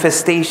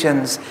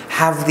manifestations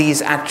have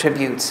these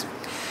attributes.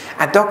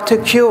 A doctor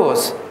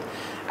cures.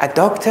 A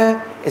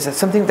doctor is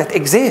something that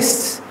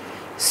exists.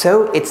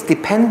 So it's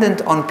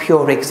dependent on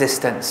pure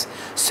existence.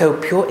 So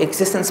pure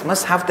existence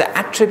must have the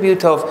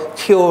attribute of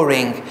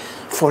curing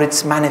for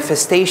its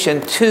manifestation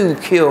to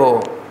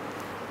cure.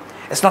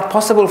 It's not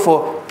possible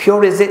for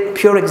pure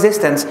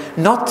existence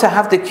not to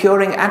have the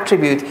curing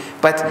attribute,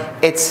 but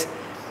its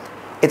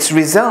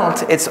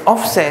result, its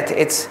offset,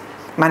 its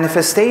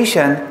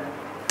manifestation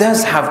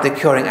does have the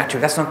curing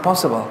attribute. That's not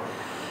possible.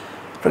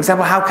 For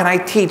example, how can I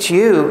teach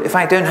you if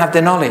I don't have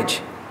the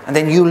knowledge? And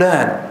then you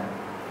learn.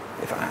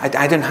 If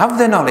I don't have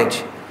the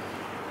knowledge.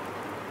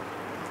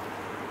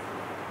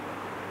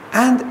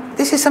 And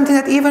this is something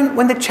that even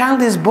when the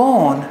child is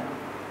born,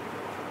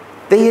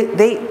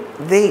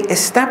 they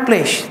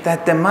establish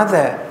that the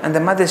mother and the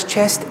mother's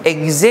chest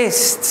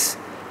exists.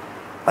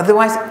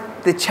 Otherwise,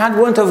 the child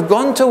won't have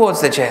gone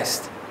towards the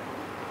chest.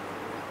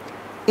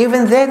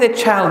 Even there the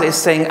child is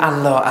saying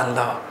Allah,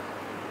 Allah.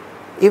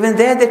 Even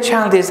there the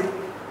child is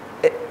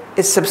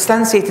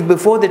substantiated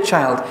before the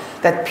child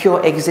that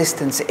pure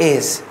existence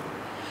is.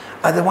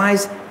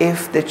 Otherwise,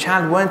 if the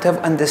child won't have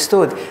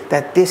understood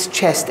that this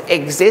chest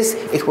exists,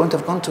 it won't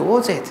have gone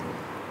towards it.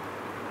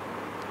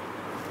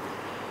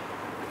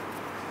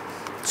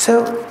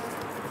 So,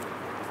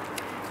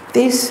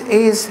 this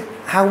is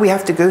how we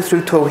have to go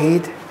through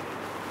Tawheed.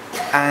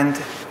 And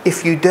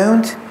if you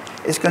don't,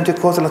 it's going to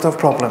cause a lot of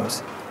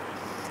problems.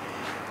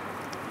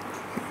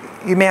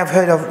 You may have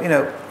heard of,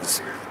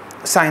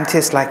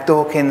 scientists like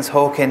Dawkins,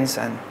 Hawkins,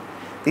 and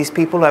these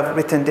people have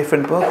written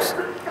different books.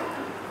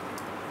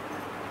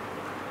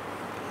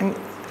 And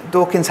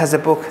Dawkins has a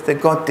book, The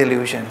God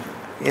Delusion.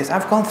 Yes,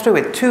 I've gone through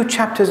it. 2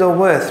 chapters are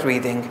worth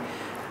reading.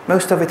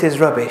 Most of it is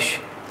rubbish.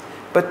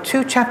 But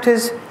 2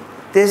 chapters,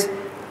 there's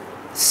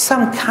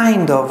some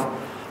kind of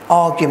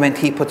argument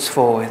he puts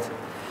forward.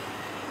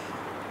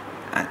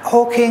 And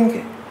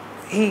Hawking,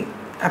 he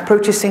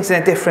approaches things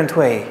in a different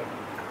way.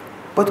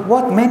 But a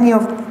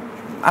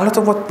lot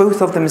of what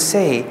both of them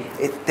say,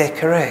 they're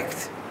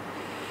correct.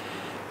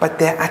 But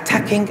they're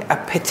attacking a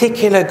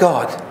particular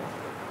God.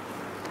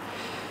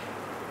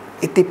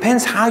 It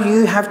depends how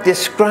you have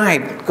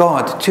described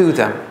God to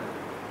them.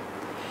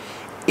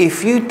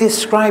 If you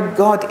describe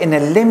God in a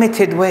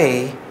limited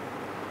way,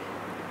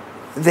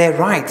 they're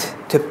right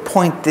to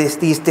point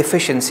these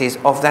deficiencies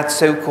of that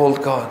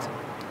so-called God.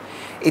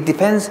 It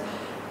depends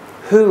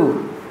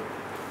who.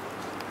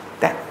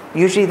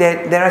 Usually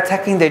they're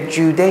attacking the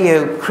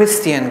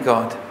Judeo-Christian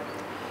God.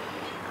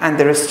 And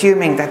they're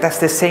assuming that that's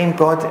the same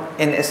God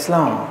in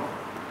Islam.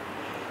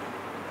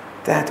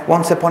 That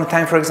once upon a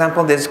time, for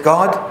example, there's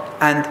God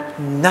and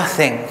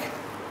nothing.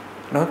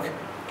 Look.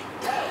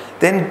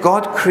 Then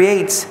God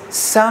creates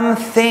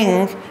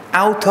something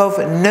out of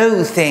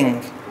no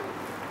thing.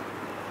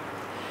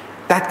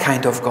 That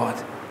kind of God.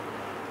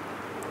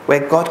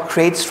 Where God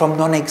creates from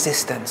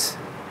non-existence.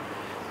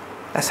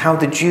 That's how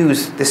the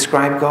Jews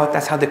describe God,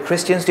 that's how the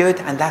Christians do it,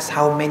 and that's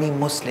how many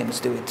Muslims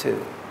do it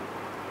too.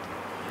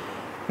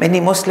 Many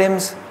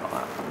Muslims,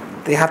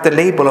 they have the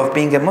label of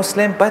being a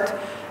Muslim, but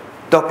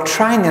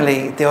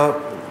doctrinally,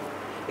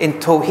 in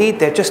Tawheed,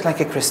 they're just like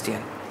a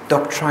Christian,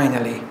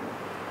 doctrinally.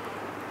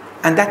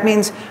 And that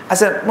means,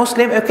 as a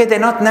Muslim, okay, they're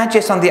not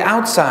najis on the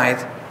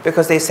outside,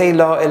 because they say,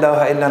 La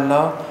ilaha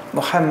illallah,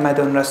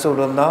 Muhammadun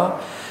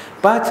Rasulullah,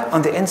 but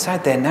on the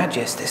inside, they're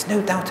najis, there's no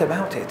doubt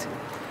about it.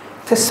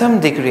 To some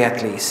degree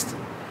at least.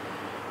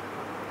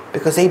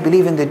 because they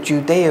believe in the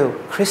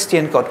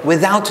Judeo-Christian God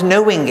without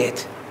knowing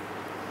it.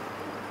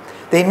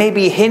 They may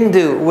be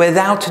Hindu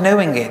without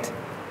knowing it,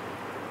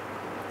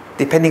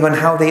 depending on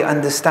how they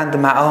understand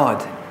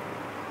Ma'ad.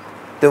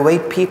 The way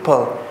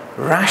people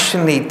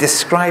rationally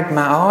describe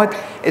Ma'ad,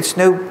 it's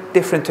no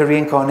different to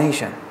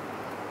reincarnation.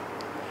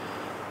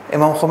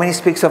 Imam Khomeini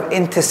speaks of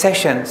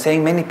intercession,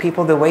 saying many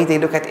people, the way they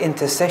look at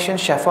intercession,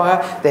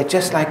 Shafa'ah, they're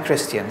just like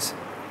Christians.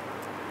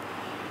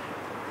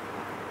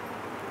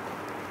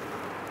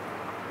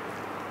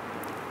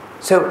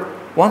 So,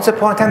 once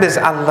upon a time there's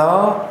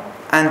Allah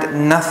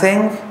and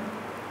nothing.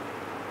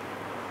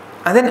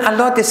 And then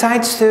Allah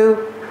decides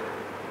to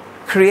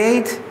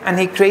create, and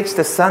He creates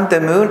the sun,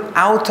 the moon,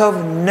 out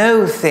of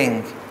no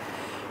thing.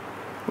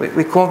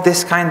 We call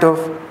this kind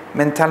of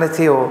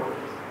mentality or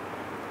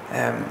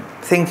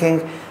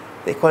thinking,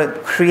 they call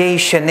it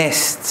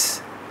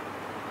creationists.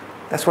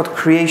 That's what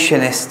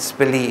creationists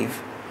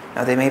believe.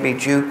 Now they may be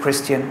Jew,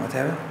 Christian,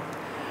 whatever.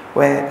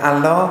 Where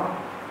Allah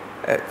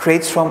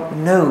creates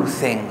from no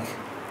thing.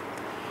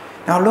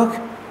 Now look,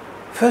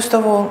 first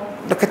of all,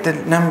 look at the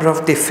number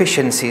of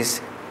deficiencies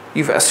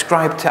you've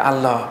ascribed to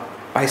Allah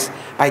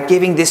by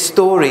giving this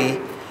story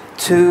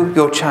to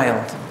your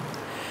child.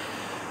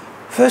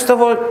 First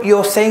of all,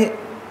 you're saying,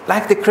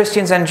 like the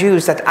Christians and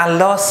Jews, that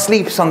Allah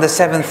sleeps on the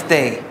seventh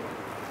day.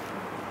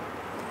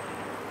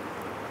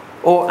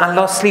 Or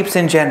Allah sleeps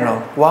in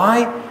general.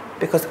 Why?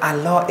 Because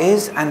Allah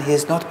is and He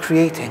is not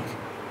creating.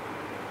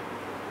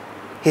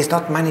 He is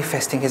not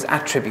manifesting His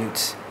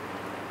attributes.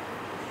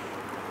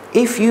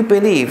 If you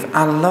believe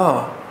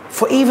Allah,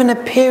 for even a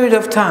period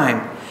of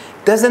time,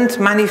 doesn't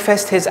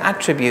manifest His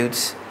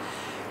attributes,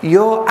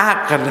 your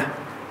aql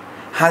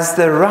has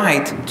the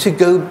right to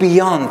go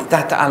beyond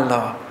that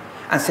Allah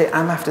and say,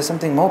 I'm after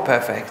something more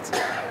perfect.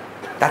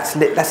 That's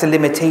a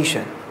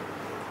limitation.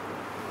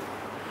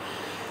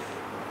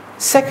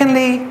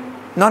 Secondly,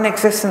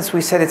 non-existence,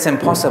 we said it's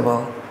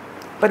impossible.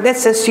 But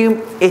let's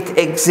assume it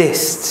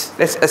exists.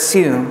 Let's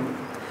assume.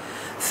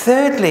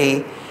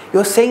 Thirdly,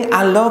 you're saying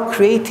Allah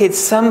created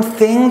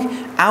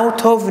something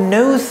out of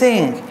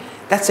nothing.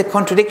 That's a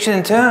contradiction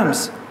in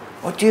terms.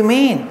 What do you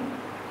mean?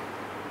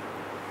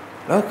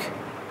 Look,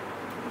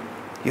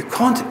 you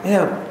can't,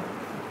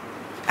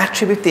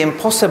 attribute the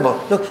impossible.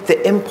 Look,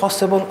 the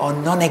impossible are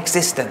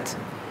non-existent.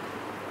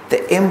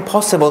 The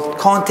impossible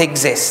can't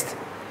exist.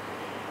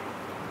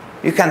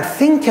 You can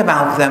think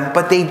about them,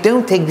 but they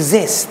don't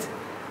exist.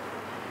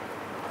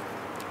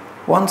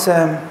 Once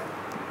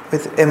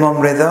with Imam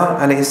Rida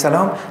alayhi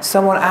salam,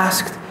 someone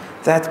asked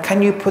that,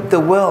 can you put the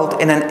world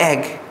in an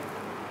egg?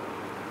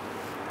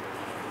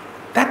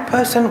 That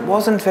person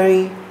wasn't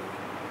very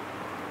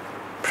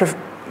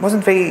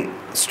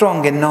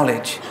strong in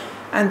knowledge.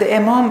 And the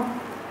Imam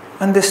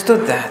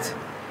understood that.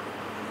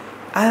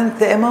 And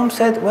the Imam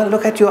said, well,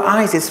 look at your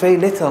eyes, it's very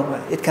little.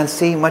 It can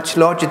see much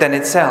larger than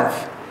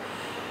itself.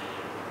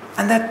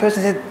 And that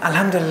person said,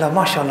 Alhamdulillah,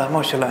 mashallah,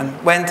 mashallah,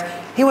 and went.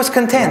 He was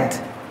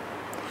content.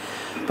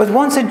 But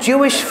once a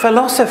Jewish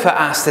philosopher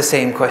asked the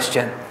same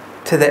question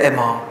to the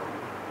Imam.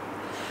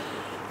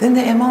 Then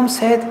the Imam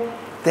said,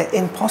 the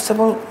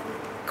impossible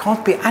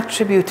can't be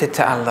attributed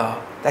to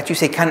Allah. That you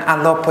say, can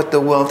Allah put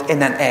the world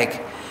in an egg?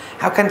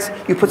 How can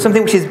you put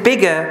something which is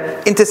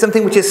bigger into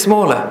something which is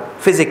smaller,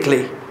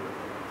 physically?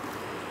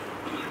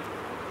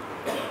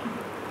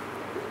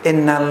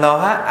 Inna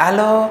Allah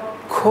ala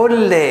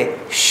kulli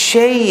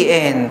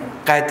shay'in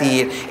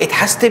qadir. It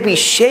has to be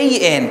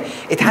shay'in.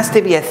 It has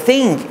to be a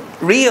thing,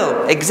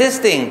 real,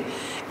 existing.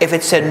 If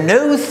it's a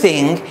no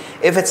thing,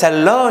 if it's a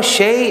la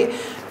shay,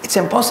 it's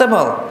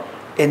impossible.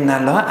 Inna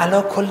Allah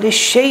ala kulli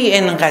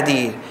shay'in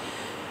qadir.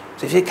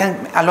 So if you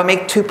can Allah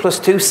make 2 +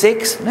 2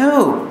 6?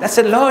 No, that's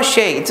a la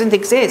shay. It doesn't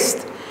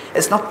exist.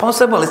 It's not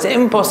possible. It's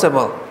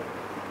impossible.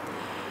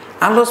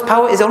 Allah's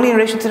power is only in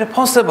relation to the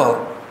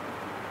possible.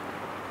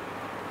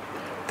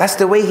 That's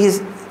the way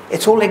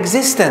it's all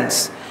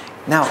existence.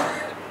 Now,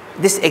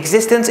 this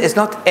existence is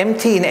not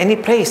empty in any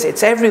place.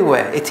 It's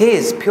everywhere. It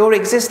is pure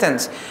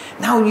existence.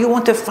 Now you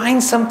want to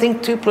find something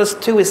 2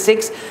 + 2 is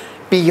 6.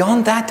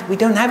 Beyond that, we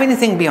don't have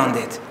anything beyond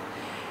it.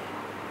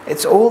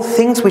 It's all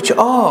things which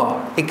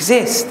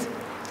exist.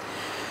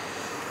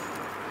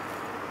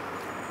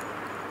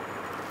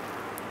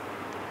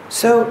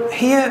 So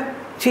here,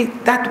 see,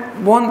 that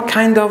one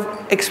kind of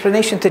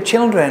explanation to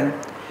children,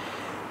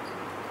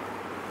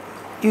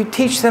 you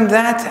teach them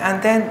that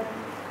and then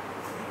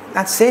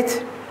that's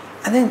it.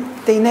 And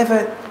then they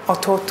never are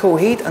taught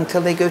Tawheed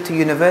until they go to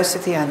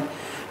university, and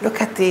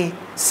look at the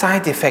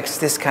side effects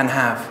this can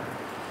have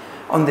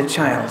on the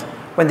child.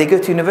 When they go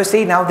to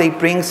university, now they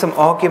bring some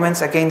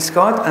arguments against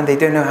God and they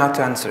don't know how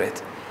to answer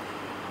it.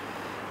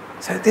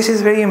 So this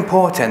is very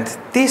important.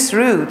 This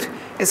route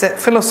is a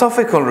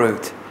philosophical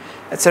route.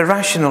 It's a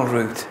rational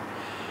route.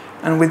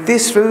 And with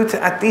this route,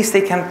 at least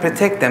they can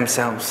protect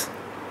themselves.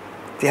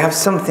 They have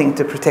something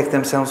to protect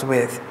themselves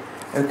with.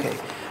 Okay,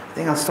 I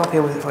think I'll stop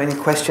here for any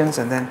questions,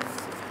 and then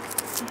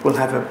we'll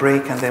have a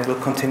break, and then we'll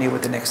continue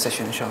with the next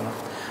session, inshallah.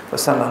 Wa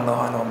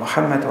sallallahu ala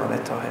Muhammad wa ala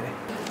tahiri.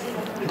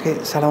 Okay,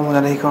 salamun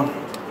alaikum.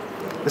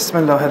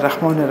 Bismillah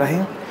ar-Rahman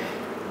ar-Rahim.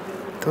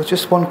 There was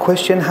just one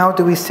question. How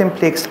do we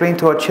simply explain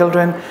to our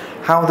children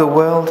how the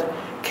world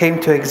came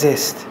to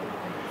exist?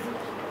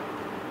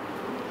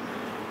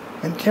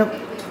 And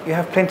you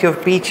have plenty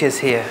of beaches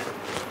here.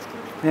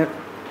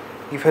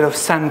 You've heard of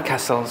sand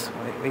castles,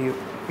 where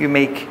you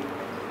make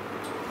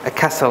a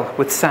castle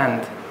with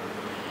sand.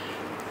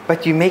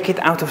 But you make it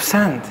out of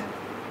sand.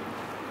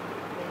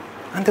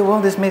 And the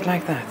world is made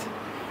like that.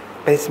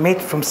 But it's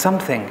made from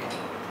something,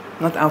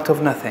 not out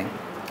of nothing.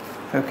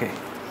 Okay.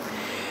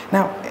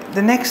 Now,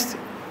 the next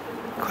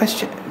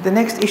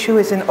issue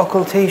is in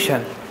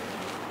occultation.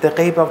 The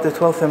Ghaybah of the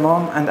 12th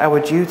Imam and our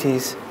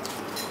duties.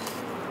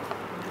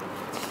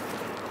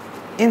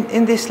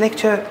 In this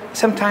lecture,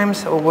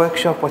 sometimes, or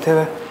workshop,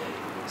 whatever,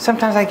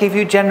 sometimes I give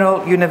you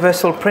general,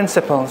 universal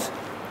principles.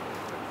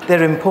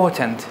 They're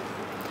important.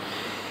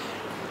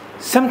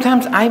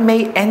 Sometimes I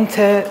may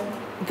enter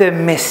the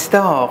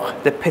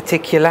mistar, the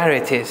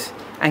particularities,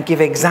 and give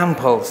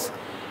examples.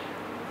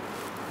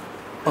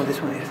 Oh,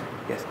 this one is,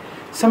 yes.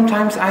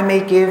 Sometimes I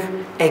may give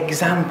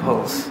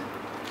examples.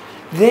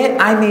 There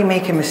I may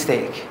make a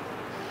mistake.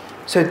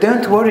 So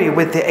don't worry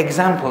with the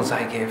examples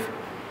I give.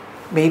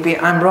 Maybe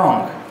I'm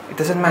wrong. It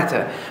doesn't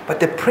matter. But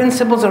the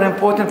principles are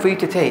important for you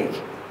to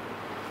take.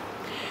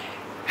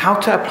 How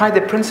to apply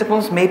the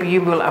principles, maybe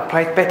you will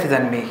apply it better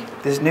than me.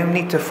 There's no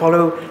need to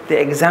follow the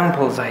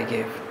examples I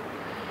give.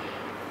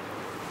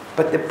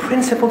 But the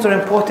principles are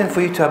important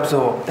for you to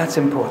absorb. That's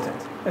important.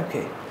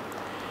 Okay.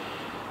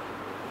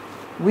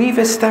 We've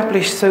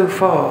established so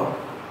far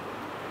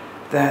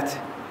that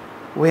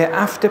we're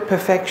after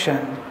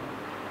perfection.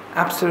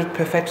 Absolute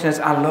perfection is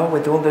Allah,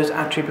 with all those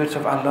attributes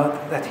of Allah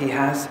that He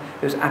has,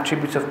 those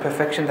attributes of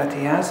perfection that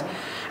He has.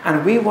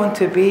 And we want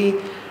to be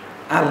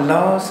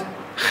Allah's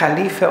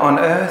Khalifa on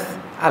earth,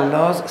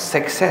 Allah's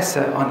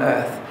successor on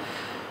earth.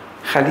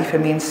 Khalifa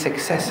means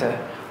successor.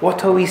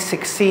 What are we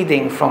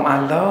succeeding from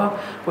Allah?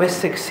 We're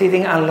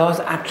succeeding Allah's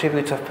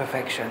attributes of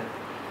perfection.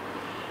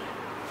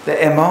 The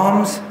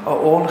Imams are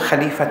all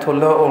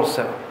Khalifatullah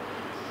also,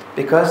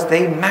 because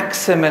they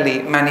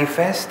maximally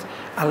manifest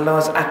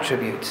Allah's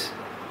attributes.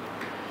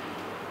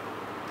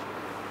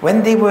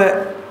 When they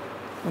were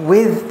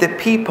with the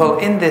people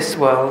in this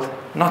world,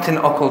 not in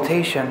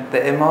occultation,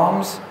 the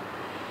Imams,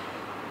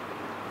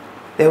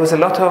 there was a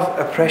lot of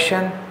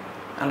oppression,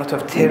 a lot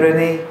of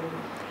tyranny,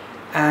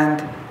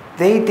 and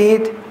they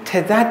did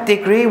to that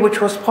degree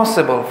which was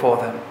possible for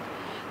them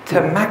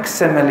to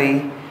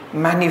maximally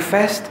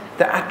manifest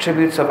the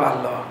attributes of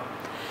Allah.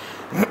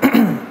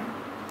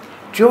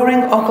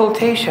 During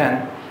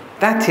occultation,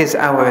 that is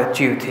our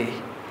duty,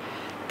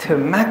 to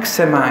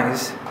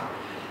maximize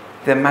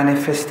the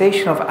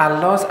manifestation of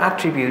Allah's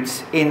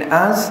attributes in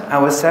us,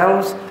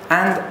 ourselves,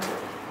 and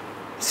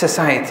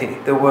society,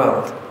 the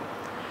world.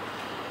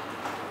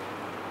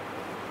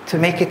 To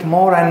make it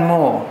more and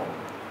more,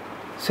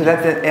 so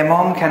that the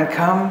Imam can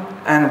come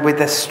and with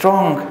a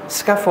strong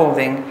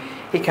scaffolding,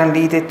 he can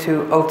lead it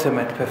to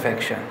ultimate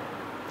perfection.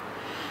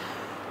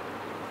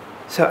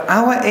 So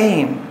our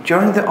aim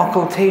during the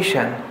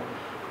occultation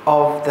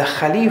of the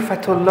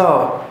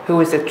Khalifatullah, who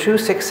is the true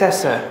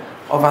successor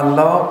of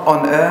Allah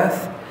on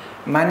earth,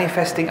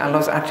 manifesting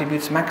Allah's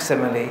attributes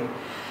maximally,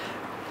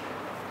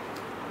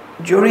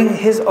 during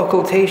his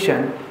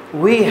occultation,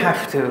 we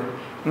have to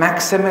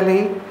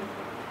maximally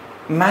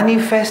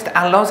manifest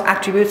Allah's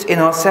attributes in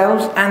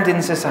ourselves and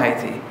in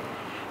society.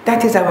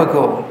 That is our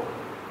goal.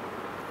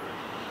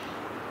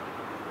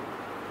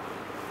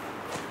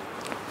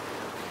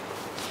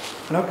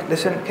 Look,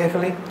 listen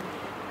carefully.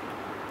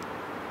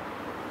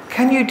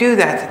 Can you do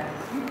that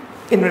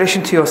in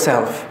relation to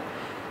yourself?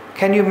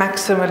 Can you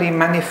maximally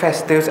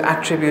manifest those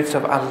attributes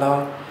of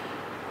Allah,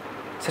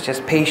 such as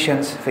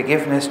patience,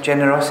 forgiveness,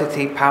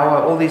 generosity,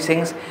 power, all these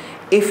things,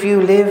 if you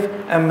live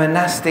a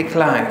monastic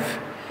life?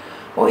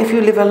 Or if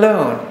you live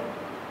alone,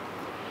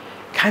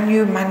 can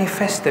you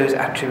manifest those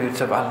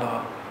attributes of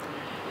Allah?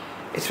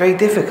 It's very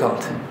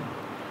difficult,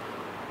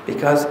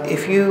 because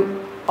if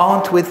you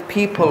aren't with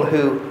people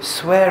who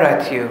swear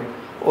at you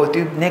or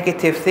do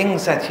negative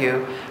things at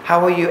you,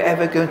 how are you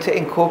ever going to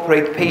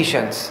incorporate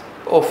patience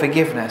or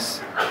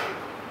forgiveness?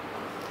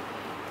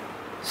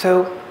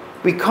 So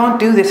we can't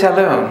do this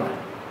alone.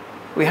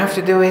 We have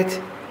to do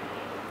it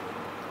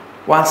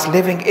whilst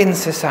living in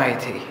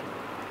society.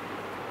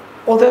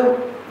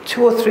 Although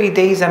 2 or 3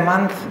 days a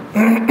month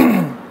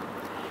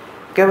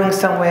going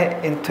somewhere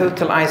in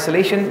total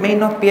isolation may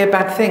not be a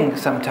bad thing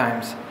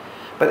sometimes,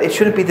 but it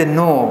shouldn't be the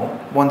norm,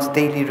 one's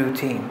daily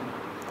routine.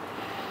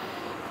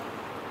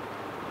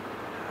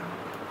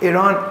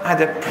 Iran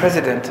had a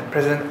president,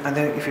 I don't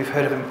know if you've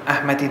heard of him,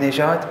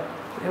 Ahmadinejad.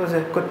 He was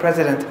a good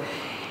president.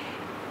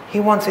 He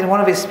once, in one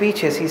of his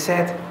speeches, he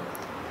said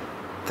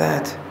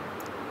that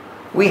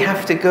we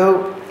have to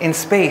go in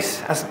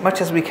space as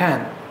much as we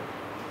can.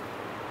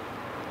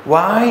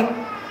 Why?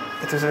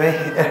 It was a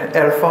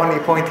very funny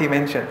point he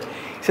mentioned.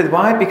 He said,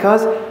 why?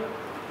 Because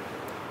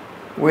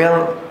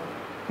we'll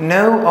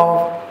know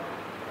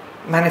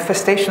of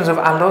manifestations of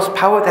Allah's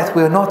power that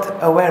we're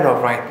not aware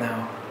of right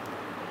now.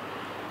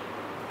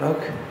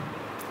 Look,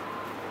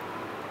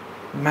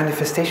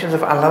 manifestations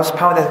of Allah's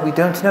power that we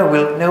don't know.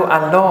 We'll know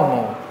Allah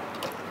more.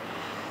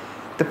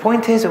 The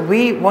point is,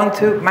 we want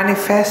to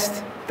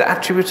manifest the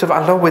attributes of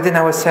Allah within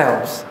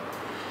ourselves.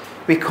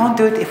 We can't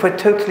do it if we're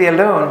totally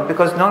alone,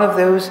 because none of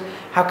those,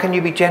 how can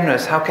you be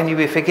generous? How can you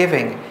be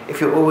forgiving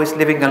if you're always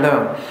living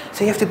alone?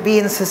 So you have to be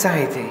in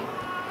society.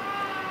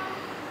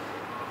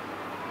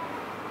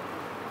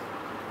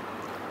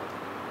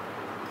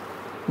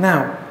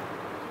 Now,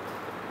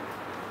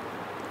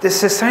 the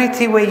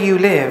society where you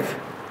live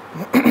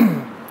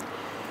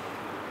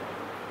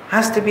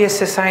has to be a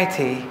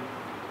society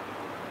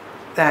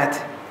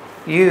that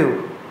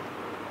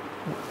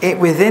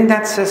within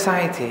that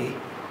society,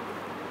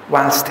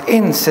 whilst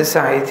in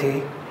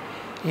society,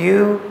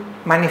 you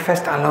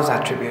manifest Allah's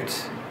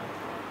attributes.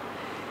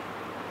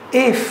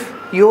 If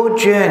your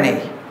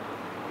journey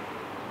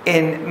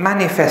in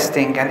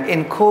manifesting and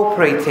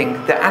incorporating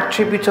the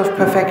attributes of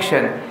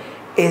perfection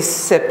is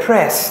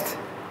suppressed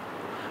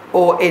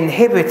or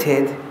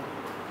inhibited,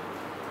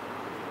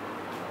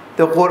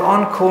 the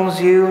Quran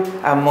calls you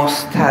a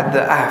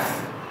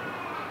mustad'af,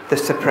 the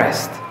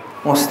suppressed.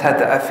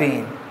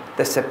 Mustad'afin,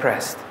 the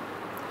suppressed.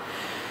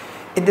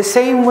 In the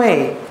same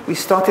way, we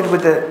started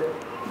with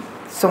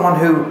someone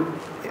who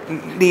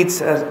leads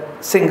a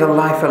single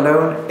life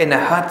alone in a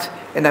hut,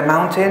 in a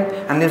mountain,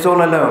 and lives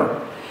all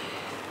alone.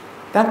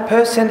 That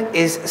person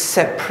is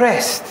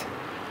suppressed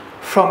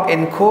from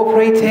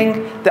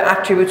incorporating the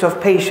attributes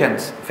of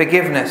patience,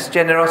 forgiveness,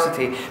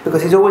 generosity,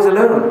 because he's always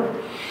alone.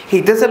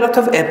 He does a lot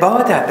of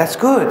ibadah, that's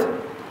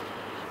good,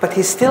 but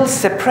he's still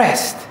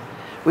suppressed.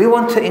 We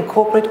want to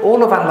incorporate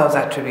all of Allah's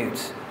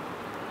attributes.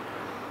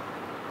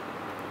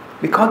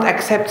 We can't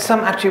accept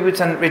some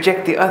attributes and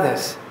reject the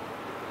others.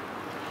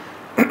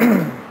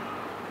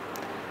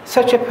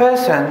 Such a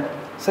person,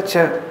 such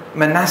a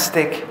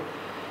monastic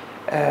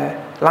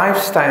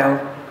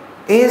lifestyle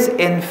is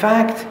in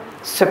fact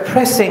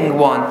suppressing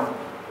one,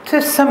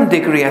 to some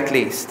degree at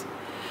least.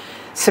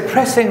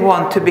 Suppressing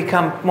one to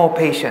become more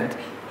patient.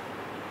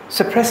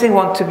 Suppressing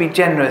one to be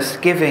generous,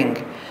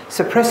 giving.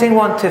 Suppressing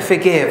one to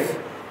forgive.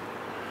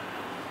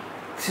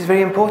 This is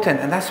very important,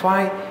 and that's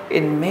why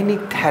in many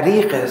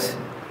tariqas,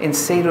 in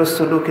Sayr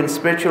al-Suluk, in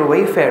spiritual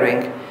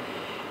wayfaring,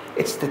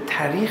 it's the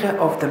tariqah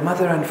of the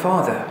mother and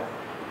father.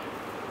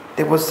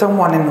 There was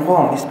someone in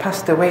Rome, he's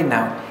passed away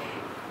now,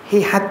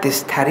 he had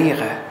this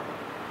tariqah.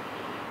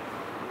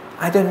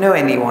 I don't know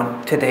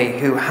anyone today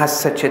who has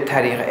such a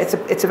tariqah.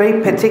 It's a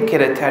very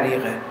particular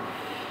tariqah.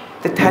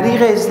 The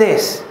tariqah is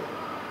this: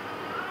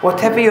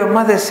 whatever your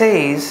mother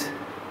says,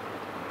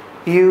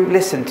 you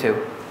listen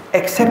to,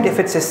 except if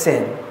it's a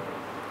sin.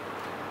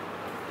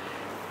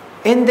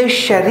 In the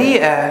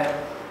Sharia,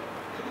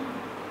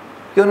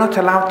 you're not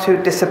allowed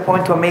to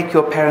disappoint or make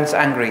your parents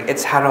angry.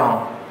 It's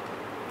haram.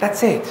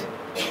 That's it.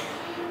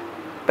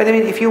 But I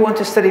mean, if you want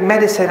to study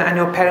medicine and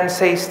your parents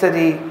say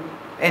study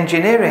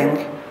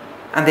engineering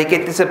and they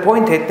get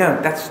disappointed,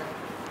 no,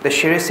 the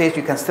Sharia says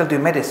you can still do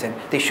medicine.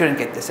 They shouldn't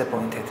get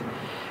disappointed.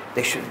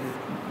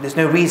 There's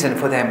no reason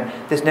for them.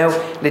 There's no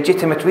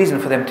legitimate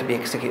reason for them to be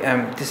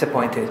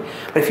disappointed.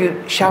 But if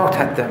you shout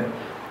at them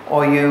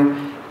or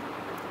you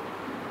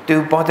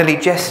do bodily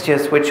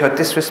gestures which are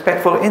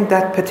disrespectful in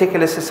that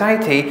particular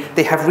society,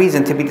 they have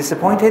reason to be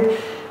disappointed.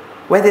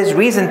 Where there's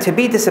reason to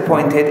be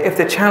disappointed, if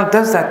the child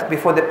does that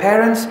before the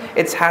parents,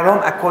 it's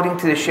haram according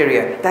to the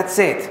Sharia. That's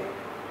it.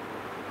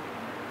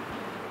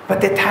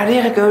 But the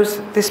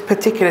tariqah this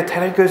particular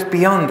tariqah goes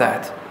beyond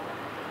that.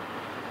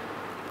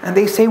 And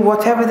they say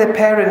whatever the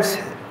parents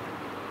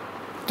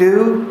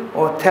do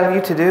or tell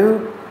you to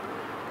do,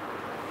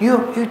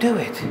 you do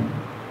it.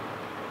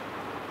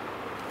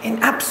 In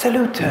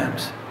absolute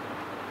terms.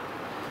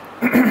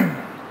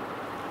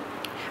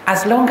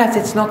 As long as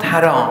it's not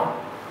haram.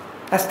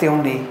 That's the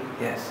only,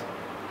 yes.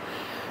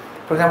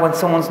 For example, when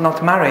someone's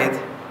not married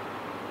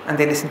and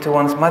they listen to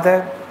one's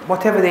mother,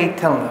 whatever they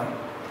tell them.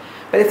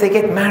 But if they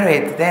get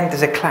married, then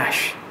there's a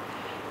clash.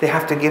 They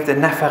have to give the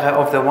nafaqah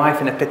of the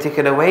wife in a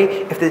particular way.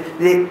 If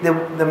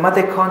the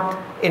mother can't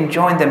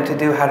enjoin them to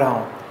do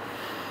haram.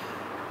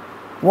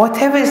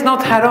 Whatever is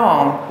not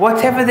haram,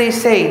 whatever they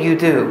say, you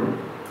do.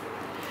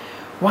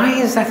 Why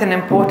is that an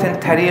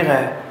important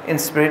tariqah in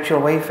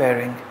spiritual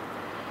wayfaring?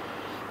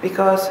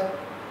 Because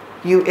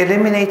you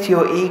eliminate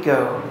your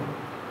ego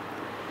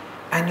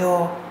and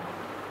you're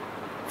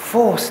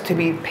forced to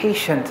be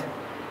patient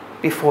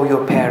before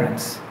your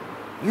parents.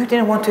 You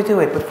didn't want to do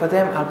it, but for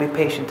them I'll be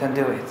patient and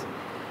do it.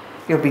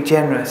 You'll be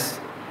generous.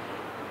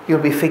 You'll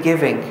be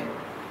forgiving.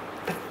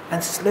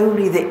 And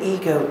slowly the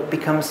ego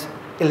becomes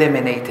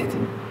eliminated.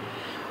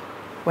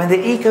 When the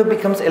ego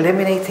becomes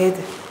eliminated,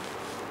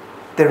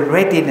 the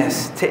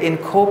readiness to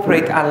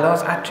incorporate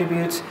Allah's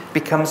attributes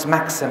becomes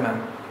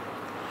maximum.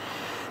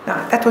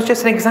 Now, that was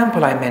just an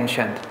example I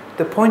mentioned.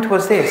 The point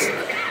was this: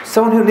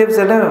 someone who lives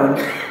alone,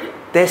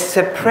 they're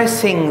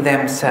suppressing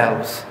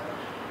themselves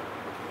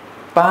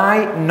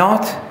by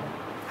not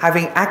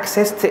having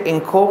access to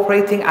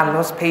incorporating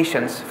Allah's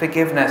patience,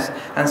 forgiveness,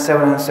 and so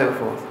on and so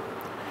forth.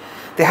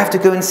 They have to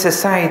go in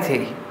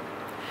society.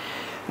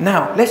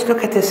 Now, let's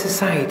look at the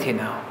society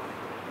now.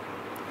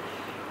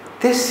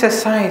 this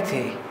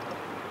society,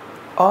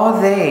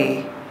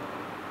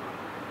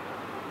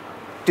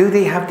 do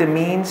they have the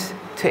means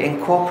to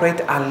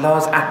incorporate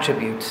Allah's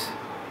attributes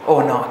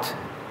or not?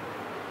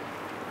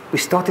 We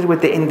started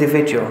with the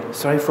individual.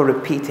 Sorry for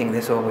repeating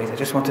this always. I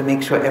just want to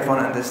make sure everyone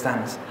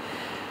understands.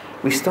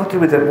 We started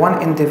with the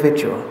one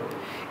individual.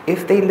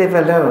 If they live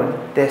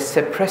alone, they're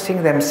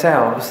suppressing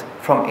themselves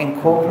from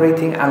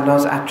incorporating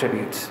Allah's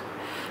attributes.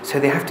 So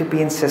they have to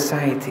be in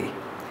society.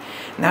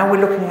 Now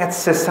we're looking at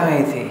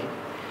society.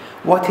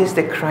 What is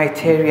the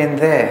criterion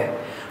there?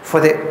 For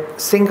the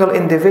single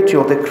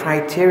individual, the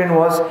criterion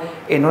was,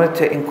 in order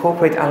to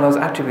incorporate Allah's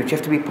attributes, you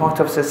have to be part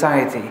of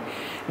society.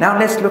 Now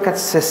let's look at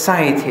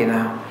society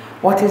now.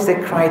 What is the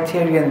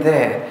criterion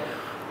there?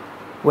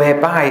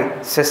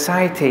 Whereby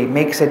society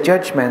makes a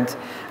judgment,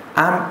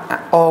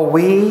 are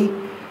we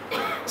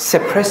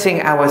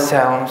suppressing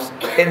ourselves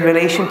in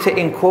relation to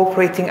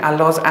incorporating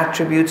Allah's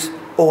attributes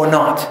or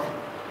not?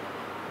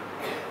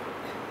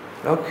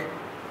 Look,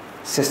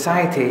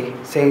 society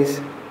says,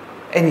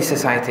 any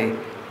society,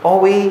 are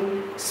we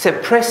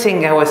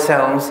suppressing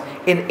ourselves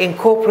in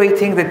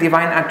incorporating the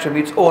divine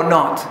attributes or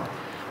not?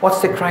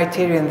 What's the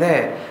criterion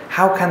there?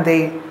 How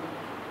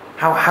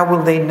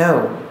will they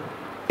know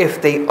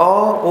if they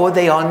are or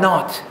they are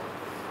not?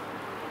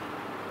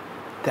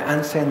 The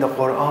answer in the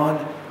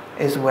Quran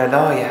is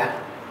walaya.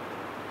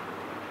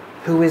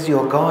 Who is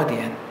your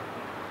guardian?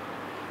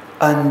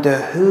 Under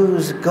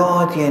whose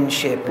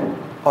guardianship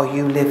are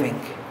you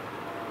living?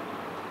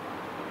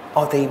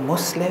 Are they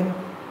Muslim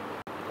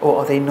or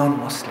are they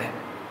non-Muslim?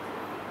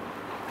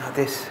 Now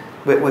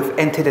we've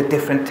entered a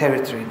different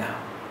territory now.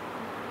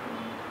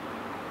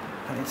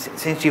 And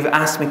since you've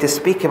asked me to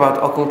speak about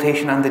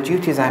occultation and the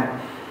duties, I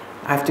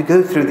have to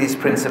go through these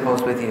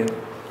principles with you.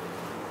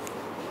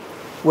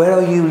 Where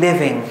are you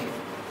living?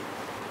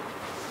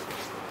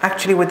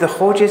 Actually, with the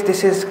Khojis,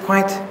 this is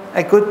quite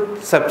a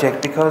good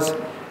subject because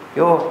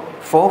your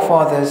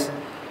forefathers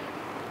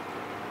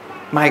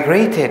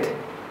migrated.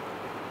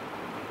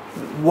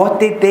 What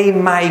did they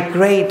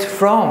migrate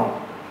from?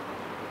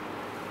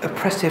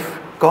 Oppressive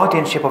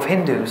guardianship of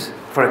Hindus,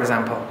 for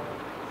example.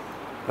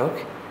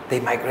 Look, they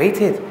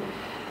migrated.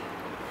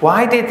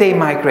 Why did they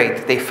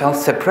migrate? They felt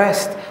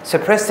suppressed.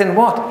 Suppressed in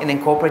what? In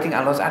incorporating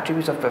Allah's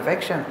attributes of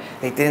perfection.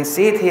 They didn't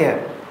see it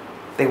here.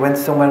 They went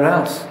somewhere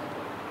else.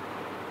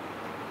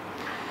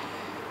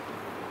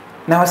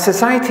 Now, a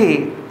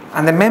society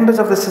and the members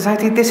of the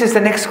society, this is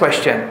the next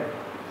question.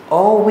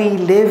 Are we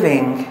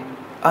living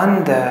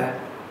under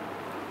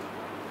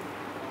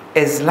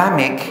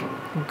Islamic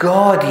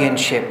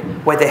guardianship,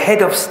 where the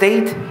head of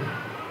state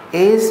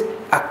is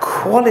a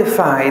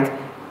qualified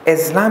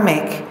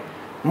Islamic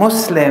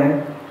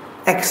Muslim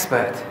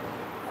expert?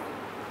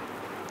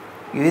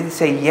 You either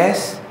say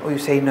yes or you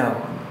say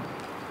no.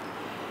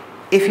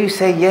 If you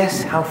say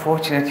yes, how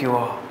fortunate you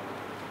are.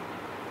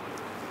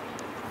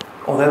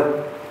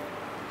 Although,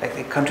 like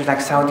in countries like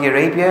Saudi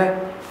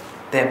Arabia,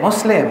 they're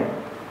Muslim,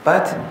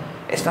 but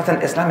it's not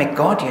an Islamic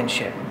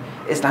guardianship.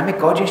 Islamic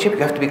guardianship, you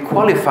have to be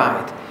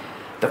qualified.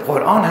 The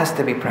Quran has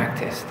to be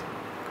practiced.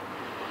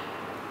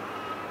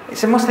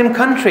 It's a Muslim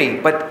country,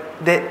 but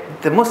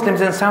the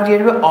Muslims in Saudi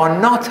Arabia are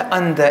not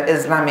under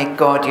Islamic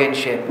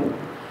guardianship,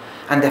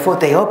 and therefore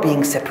they are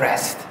being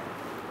suppressed.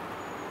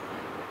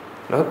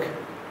 Look,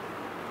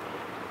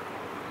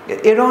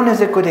 Iran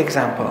is a good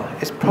example.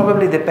 It's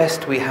probably the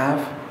best we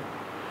have.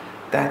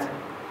 That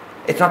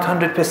it's not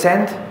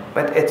 100%,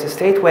 but it's a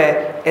state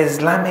where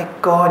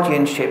Islamic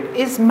guardianship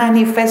is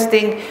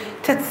manifesting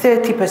to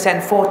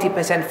 30%,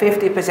 40%,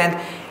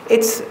 50%.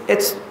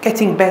 It's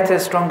getting better,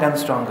 stronger and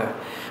stronger.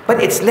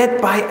 But it's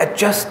led by a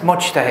just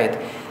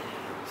mujtahid.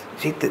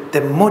 See,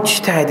 the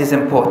mujtahid is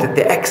important,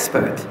 the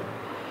expert.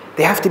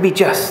 They have to be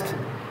just.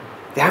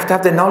 They have to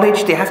have the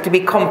knowledge, they have to be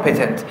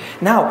competent.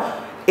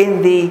 Now,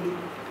 in the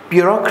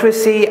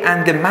bureaucracy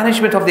and the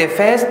management of the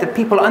affairs, the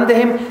people under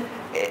him,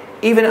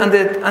 even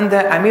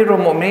under Amir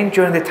al-Mu'mineen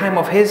during the time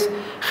of his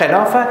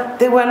Khilafah,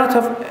 there were a lot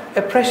of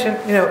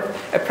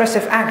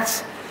oppressive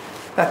acts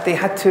that they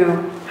had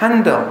to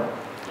handle.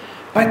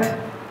 But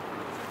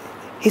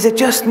he's a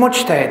just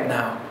mujtahid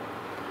now.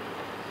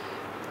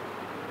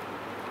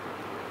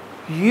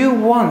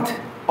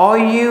 Are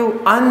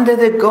you under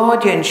the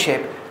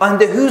guardianship?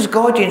 Under whose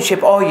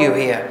guardianship are you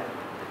here?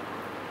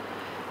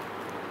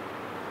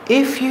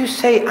 If you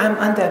say, I'm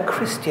under a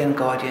Christian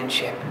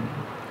guardianship,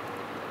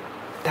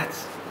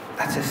 that's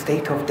a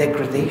state of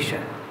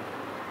degradation.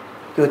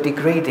 You're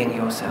degrading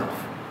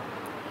yourself.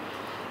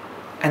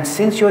 And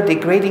since you're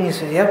degrading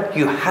yourself,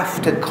 you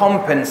have to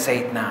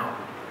compensate now.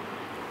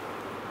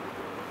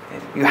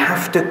 You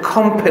have to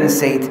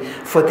compensate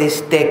for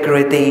this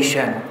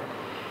degradation.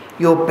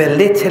 You're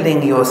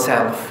belittling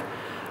yourself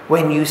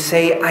when you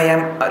say, I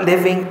am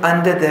living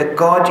under the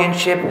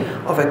guardianship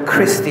of a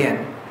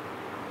Christian.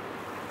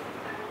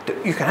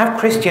 You can have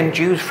Christian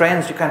Jews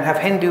friends, you can have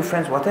Hindu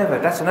friends, whatever.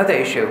 That's another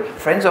issue.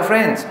 Friends are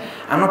friends.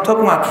 I'm not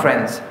talking about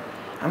friends.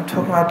 I'm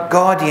talking about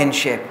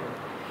guardianship.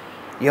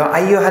 Ya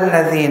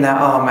ayyuhalladhina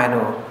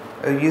amanu,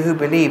 O you who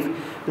believe,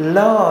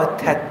 la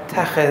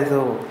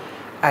tattakhidhu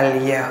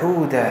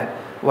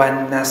al-Yahuda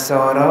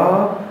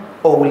wa-Nasara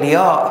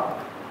awliya.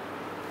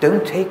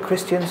 Don't take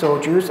Christians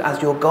or Jews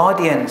as your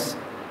guardians.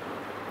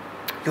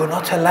 You're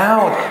not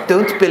allowed.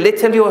 Don't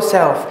belittle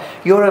yourself.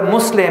 You're a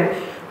Muslim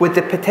with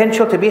the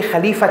potential to be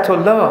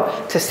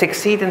Khalifatullah, to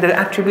succeed in the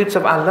attributes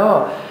of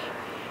Allah.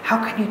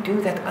 How can you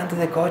do that under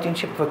the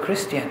guardianship of a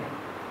Christian?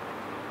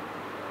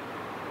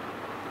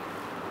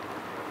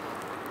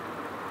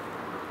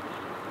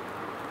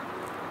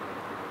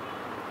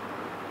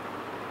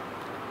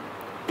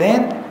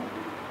 Then,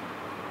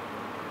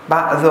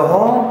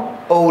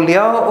 بَعْضُهُمْ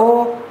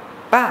أَوْلِيَاءُ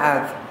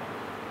بَعْضٍ.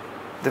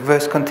 The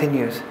verse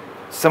continues.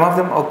 Some of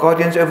them are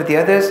guardians over the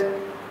others,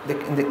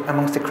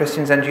 amongst the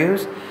Christians and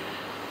Jews.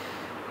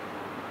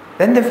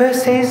 Then the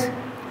verse says,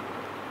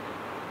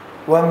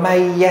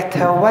 وَمَن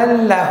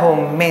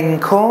يَتَوَلَّهُم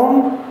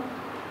مِّنكُمْ.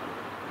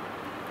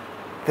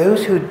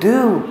 Those who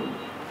do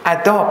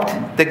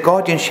adopt the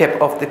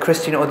guardianship of the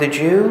Christian or the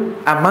Jew,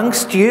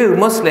 amongst you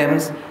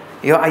Muslims,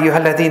 Ya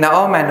ayyuhalladhina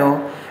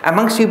amanu,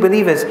 amongst you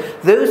believers,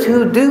 those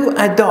who do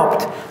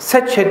adopt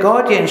such a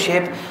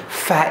guardianship,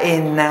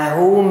 فَإِنَّهُ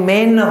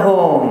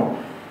مِنْهُمْ.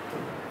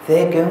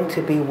 They're going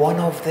to be one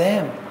of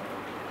them.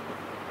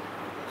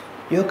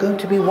 You're going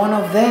to be one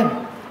of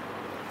them.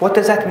 What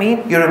does that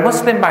mean? You're a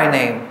Muslim by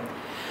name,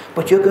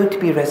 but you're going to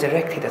be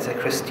resurrected as a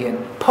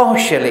Christian,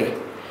 partially.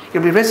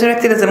 You'll be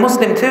resurrected as a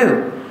Muslim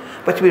too,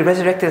 but you'll be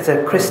resurrected as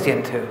a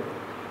Christian too.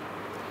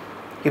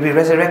 You'll be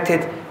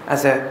resurrected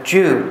as a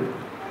Jew.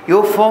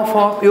 Your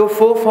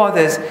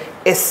forefathers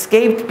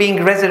escaped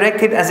being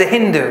resurrected as a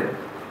Hindu.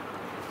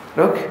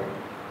 Look.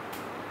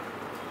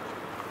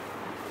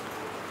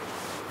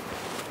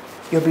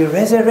 You'll be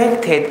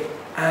resurrected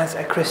as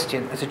a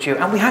Christian, as a Jew.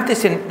 And we have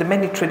this in the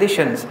many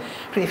traditions.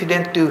 If you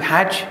don't do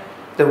Hajj,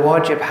 the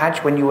wajib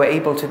Hajj, when you were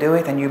able to do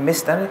it and you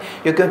missed it,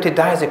 you're going to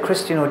die as a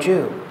Christian or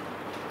Jew.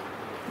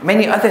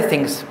 Many other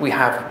things we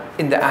have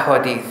in the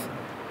ahadith.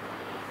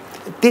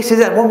 This is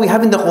what we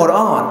have in the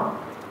Quran.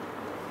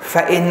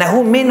 فَإِنَّهُ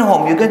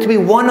مِنْهُمْ. You're going to be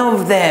one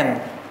of them.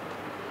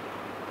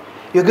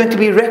 You're going to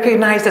be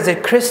recognized as a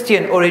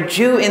Christian or a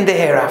Jew in the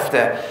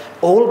hereafter,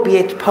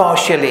 albeit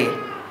partially.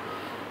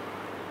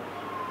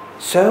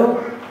 So,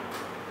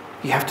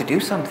 you have to do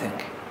something.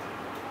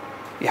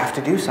 You have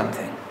to do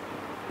something.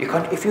 You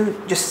can't, if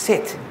you just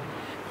sit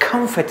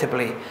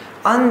comfortably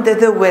under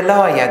the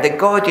wilaya, the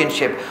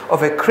guardianship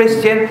of a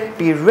Christian,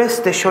 be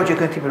rest assured you're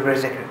going to be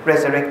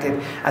resurrected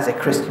as a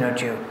Christian or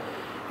Jew.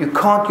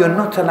 You're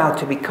not allowed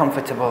to be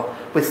comfortable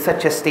with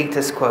such a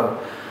status quo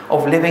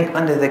of living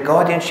under the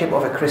guardianship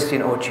of a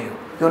Christian or Jew.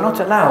 You're not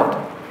allowed.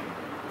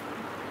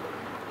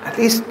 At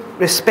least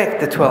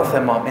respect the 12th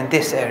Imam in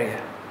this area.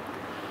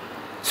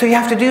 So you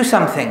have to do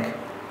something.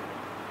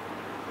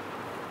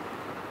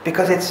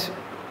 Because it's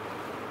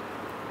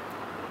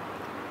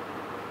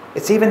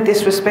even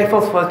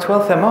disrespectful for the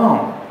 12th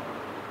Imam.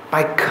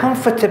 By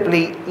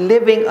comfortably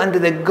living under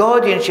the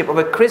guardianship of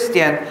a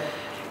Christian,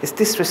 it's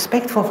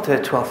disrespectful to the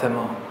 12th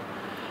Imam.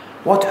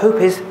 What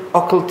hope is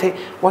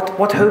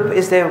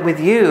there with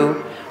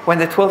you when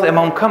the 12th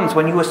Imam comes,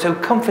 when you are so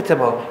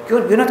comfortable?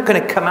 You're not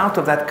going to come out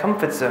of that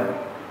comfort zone.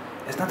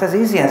 It's not as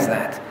easy as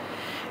that.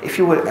 If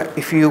you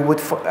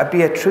would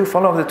be a true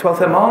follower of the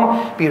 12th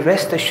Imam, be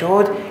rest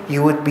assured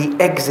you would be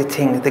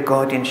exiting the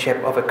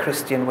guardianship of a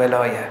Christian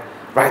wilaya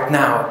right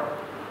now.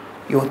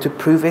 You want to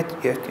prove it,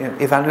 you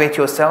evaluate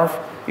yourself,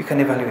 you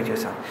can evaluate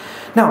yourself.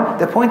 Now,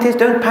 the point is,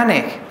 don't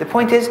panic. The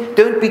point is,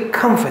 don't be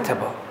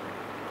comfortable.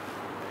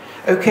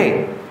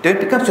 Okay, don't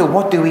be comfortable. So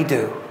what do we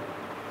do?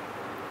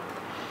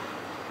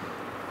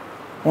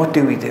 What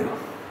do we do?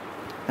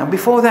 Now,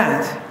 before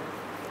that,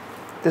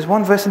 there's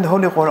one verse in the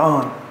Holy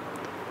Quran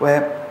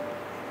where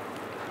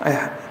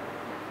I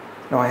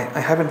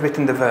haven't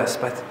written the verse,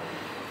 but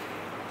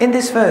in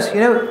this verse,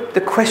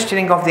 the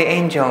questioning of the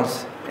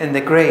angels in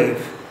the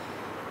grave,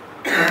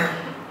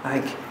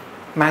 like,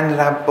 Man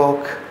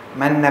Rabbuk,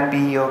 Man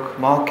Nabiyuk,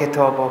 Ma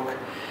Kitabuk,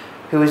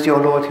 who is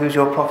your Lord, who's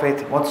your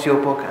Prophet, what's your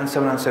book, and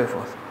so on and so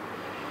forth.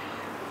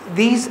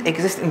 These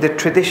exist in the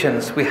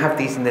traditions. We have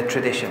these in the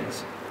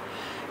traditions.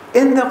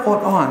 In the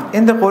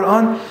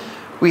Quran,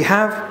 we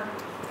have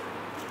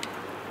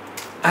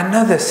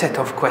another set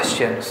of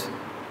questions.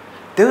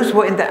 Those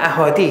were in the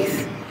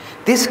ahadith.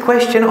 This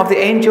question of the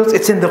angels,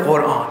 it's in the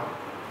Quran.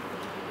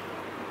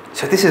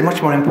 So this is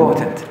much more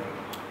important.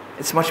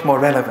 It's much more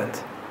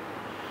relevant.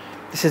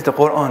 This is the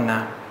Quran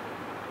now.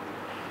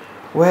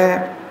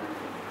 Where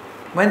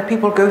when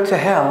people go to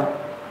hell,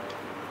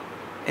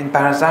 in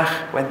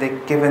Barzakh, when they're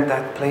given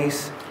that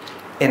place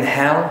in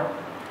hell,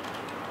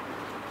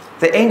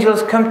 the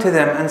angels come to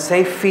them and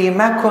say,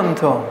 Fima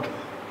kuntum.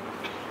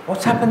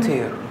 What's happened to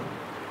you?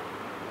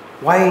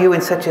 Why are you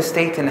in such a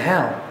state in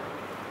hell?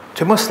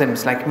 To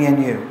Muslims like me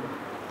and you.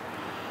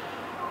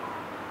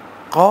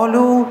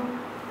 قالوا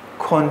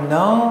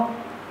كنا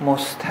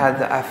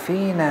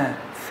مستضعفين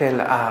في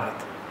الأرض.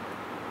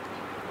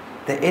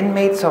 The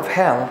inmates of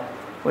hell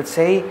would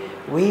say,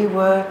 we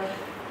were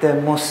the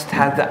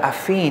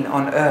mustad'afin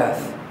on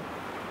earth.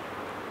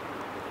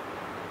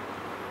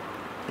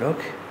 Look,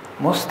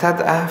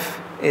 mustad'af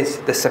is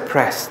the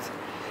suppressed.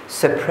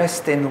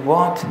 Suppressed in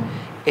what?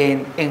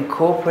 In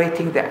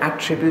incorporating the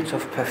attributes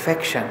of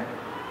perfection.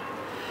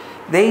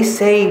 They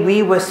say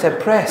we were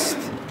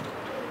suppressed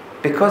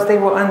because they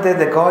were under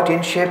the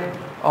guardianship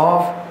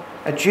of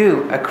a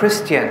Jew, a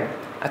Christian,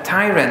 a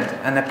tyrant,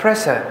 an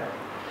oppressor.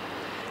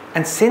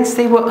 And since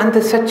they were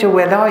under such a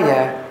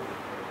wilaya,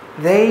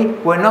 they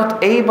were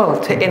not able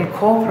to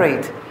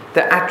incorporate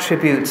the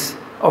attributes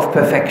of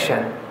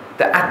perfection,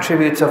 the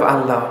attributes of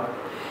Allah.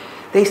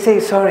 They say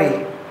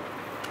sorry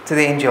to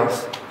the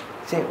angels.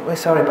 They say, we're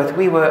sorry, but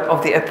we were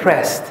of the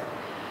oppressed,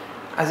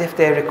 as if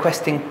they're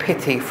requesting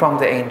pity from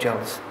the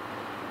angels.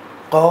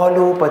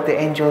 قالوا, but the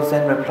angels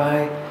then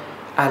reply,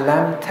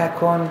 أَلَمْ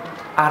تَكُنْ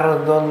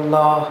أَرْضُ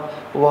اللَّهِ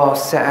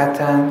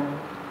وَاسِعَةً.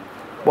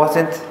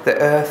 Wasn't the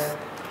earth,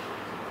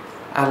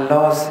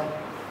 Allah's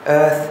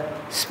earth,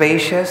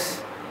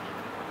 spacious?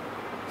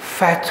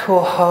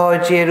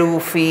 فَتُهَاجِرُوا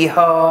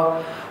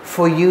فِيهَا,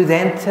 for you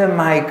then to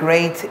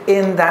migrate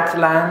in that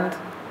land.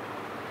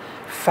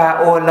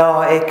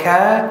 فَأُولَٰئِكَ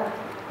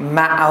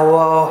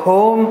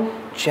مَأْوَاهُمْ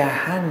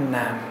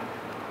جَهَنَّمْ.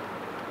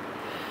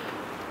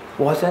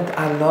 Wasn't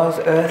Allah's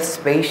earth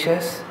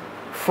spacious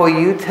for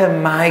you to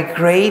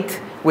migrate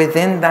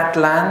within that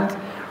land,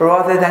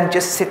 rather than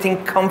just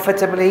sitting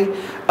comfortably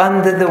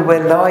under the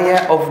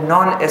wilaya of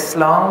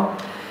non-Islam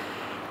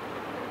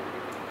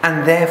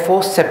and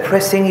therefore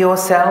suppressing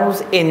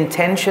yourselves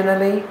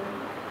intentionally?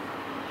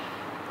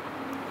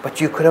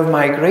 But you could have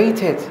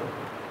migrated,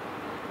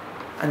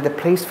 and the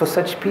place for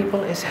such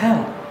people is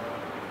hell.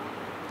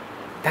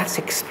 That's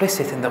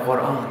explicit in the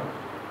Quran.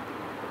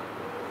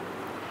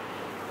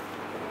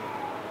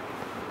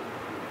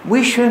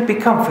 We shouldn't be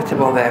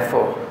comfortable,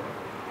 therefore.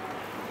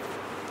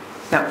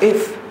 Now,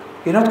 if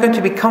you're not going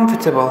to be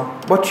comfortable,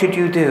 what should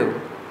you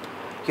do?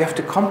 You have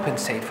to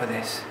compensate for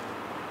this.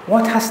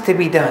 What has to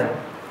be done?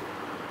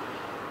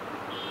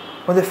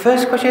 Well, the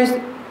first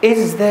question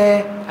is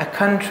there a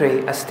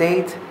country, a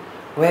state,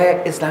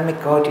 where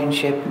Islamic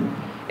guardianship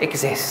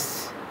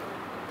exists?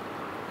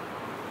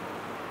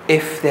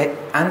 If the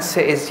answer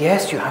is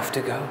yes, you have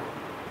to go.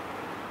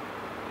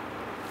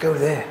 Go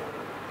there.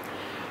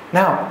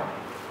 Now,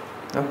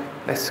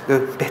 let's go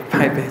bit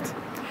by bit.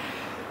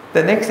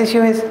 The next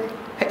issue is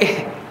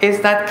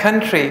that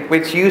country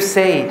which you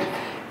say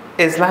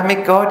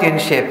Islamic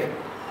guardianship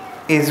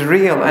is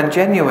real and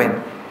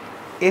genuine,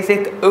 is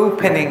it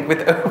opening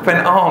with open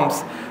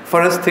arms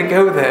for us to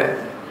go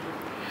there?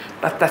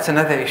 That's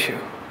another issue.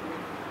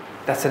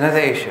 That's another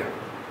issue.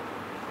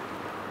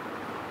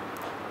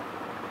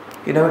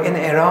 You know, in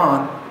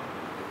Iran,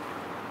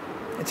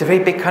 it's a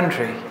very big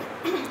country.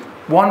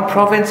 One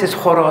province is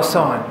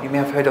Khorasan. You may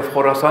have heard of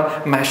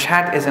Khorasan.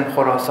 Mashhad is in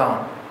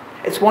Khorasan.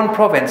 It's one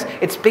province.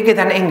 It's bigger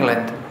than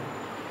England.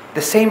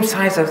 The same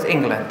size as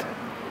England.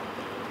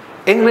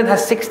 England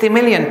has 60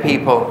 million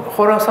people.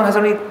 Khorasan has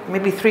only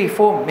maybe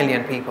 3-4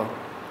 million people.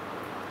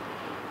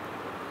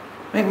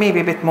 Maybe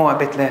a bit more, a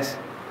bit less.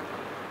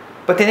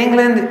 But in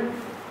England,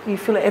 you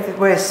feel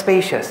everywhere is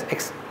spacious,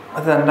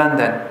 other than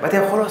London. But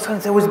in Khorasan,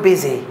 it's always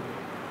busy.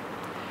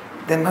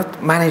 They're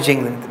not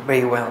managing them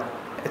very well.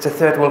 It's a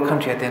third world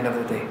country at the end of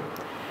the day.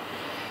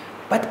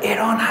 But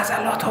Iran has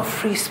a lot of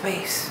free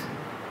space.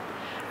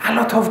 A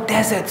lot of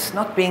deserts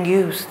not being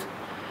used.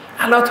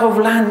 A lot of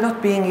land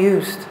not being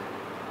used.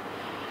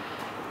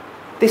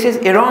 This is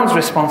Iran's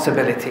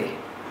responsibility.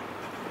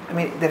 I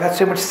mean, they've had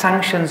so much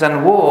sanctions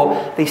and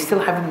war, they've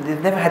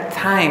never had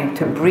time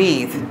to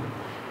breathe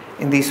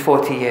in these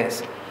 40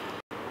 years.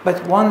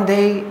 But one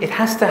day it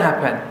has to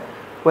happen,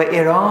 where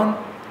Iran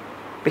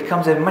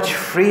becomes a much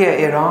freer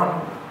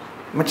Iran,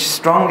 much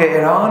stronger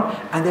Iran,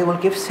 and they will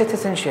give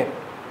citizenship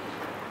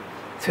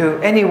to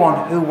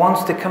anyone who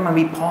wants to come and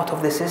be part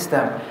of the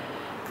system.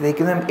 They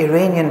give them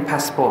Iranian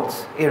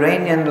passports,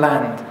 Iranian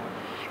land.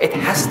 It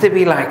has to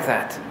be like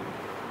that.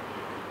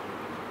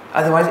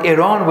 Otherwise,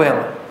 Iran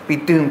will be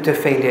doomed to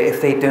failure if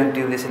they don't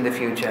do this in the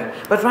future.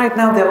 But right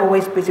now, they're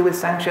always busy with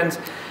sanctions,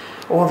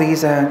 all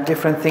these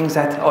different things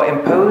that are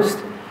imposed,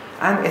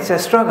 and it's a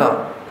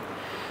struggle.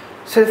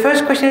 So the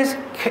first question is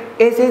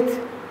it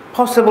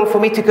possible for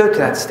me to go to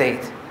that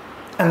state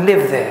and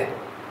live there?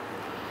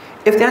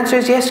 If the answer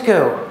is yes,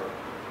 go.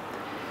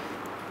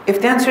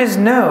 If the answer is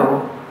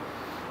no,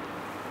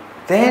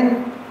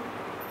 then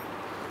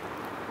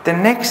the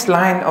next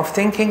line of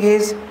thinking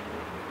is,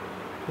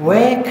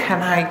 where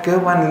can I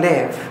go and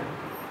live?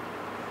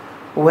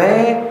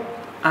 Where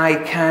I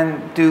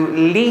can do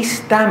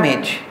least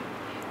damage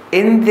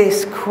in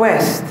this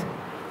quest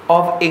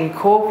of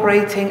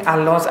incorporating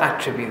Allah's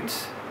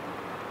attributes.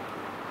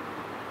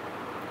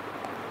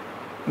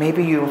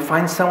 Maybe you'll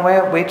find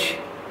somewhere which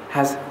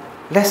has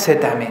lesser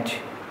damage.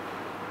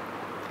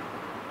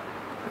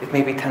 It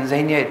may be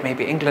Tanzania, it may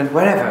be England,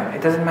 wherever,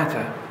 it doesn't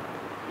matter.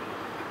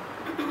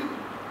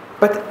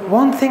 But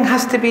one thing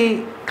has to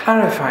be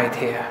clarified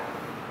here.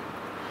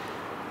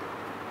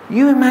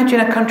 You imagine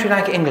a country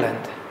like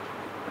England,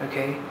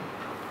 okay?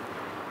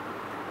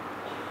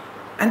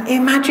 And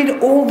imagine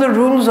all the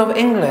rules of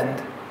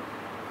England,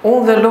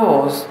 all the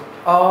laws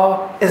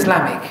are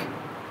Islamic.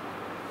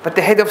 but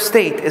the head of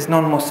state is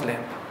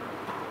non-Muslim.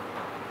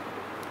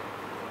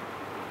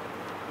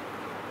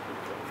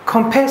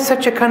 Compare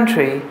such a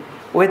country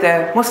with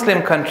a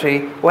Muslim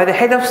country where the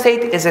head of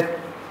state is a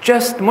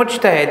just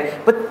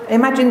mujtahid, but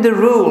imagine the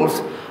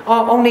rules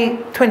are only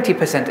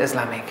 20%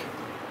 Islamic.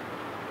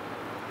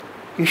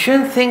 You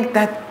shouldn't think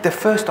that the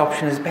first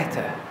option is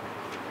better,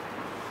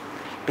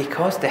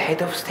 because the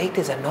head of state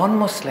is a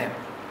non-Muslim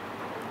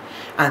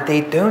and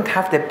they don't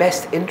have the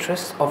best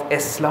interests of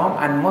Islam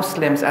and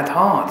Muslims at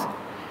heart.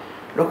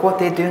 Look what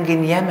they're doing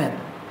in Yemen,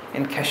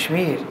 in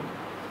Kashmir,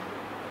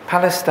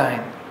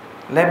 Palestine,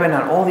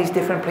 Lebanon, all these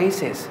different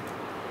places.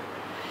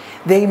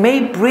 They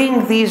may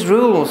bring these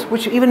rules,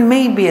 which even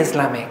may be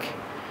Islamic,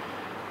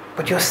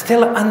 but you're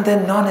still under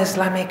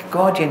non-Islamic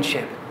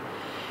guardianship.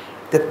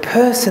 The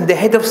person, the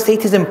head of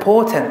state, is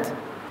important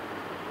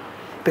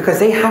because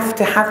they have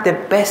to have the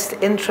best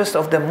interest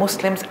of the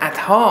Muslims at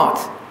heart.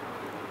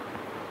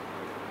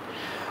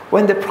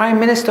 When the Prime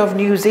Minister of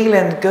New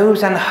Zealand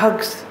goes and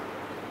hugs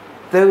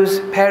those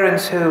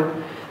parents who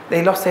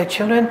they lost their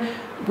children,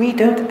 we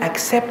don't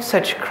accept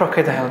such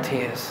crocodile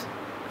tears.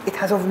 It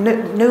has of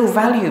no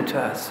value to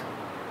us.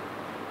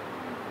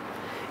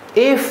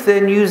 If the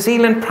New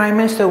Zealand Prime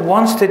Minister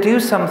wants to do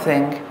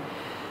something,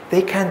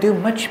 they can do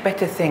much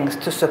better things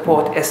to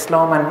support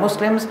Islam and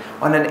Muslims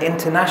on an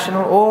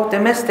international or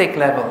domestic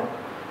level.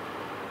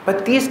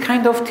 But these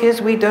kind of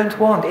tears we don't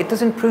want. It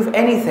doesn't prove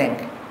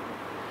anything.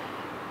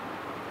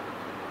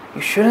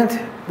 You shouldn't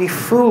be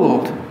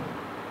fooled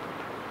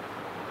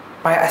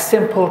by a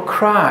simple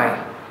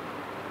cry.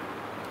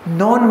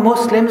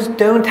 Non-Muslims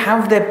don't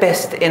have the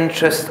best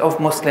interest of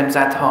Muslims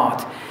at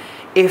heart.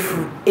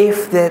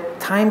 If the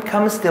time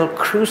comes, they'll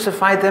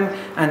crucify them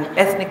and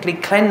ethnically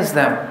cleanse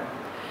them.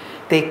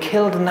 They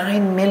killed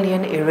 9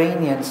 million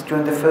Iranians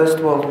during the First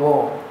World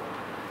War.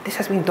 This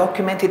has been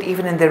documented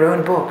even in their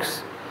own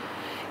books,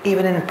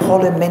 even in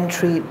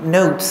parliamentary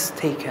notes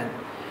taken.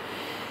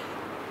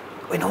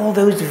 In all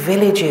those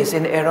villages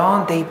in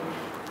Iran, they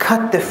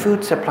cut the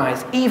food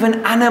supplies,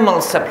 even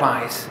animal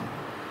supplies.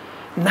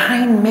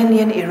 9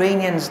 million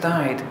Iranians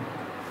died.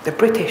 The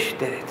British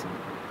did it.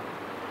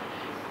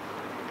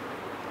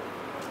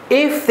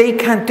 If they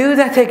can do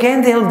that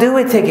again, they'll do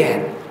it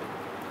again.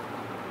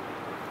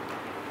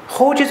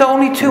 Hajjis are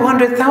only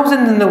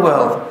 200,000 in the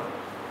world.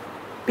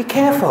 Be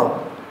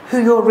careful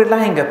who you're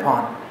relying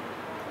upon.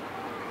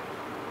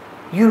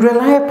 You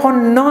rely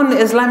upon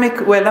non-Islamic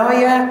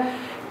wilaya,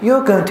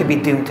 you're going to be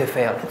doomed to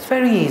fail. It's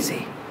very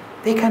easy.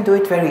 They can do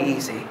it very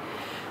easy.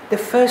 The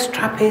first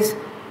trap is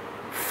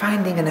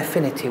finding an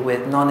affinity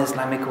with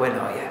non-Islamic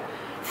wilaya.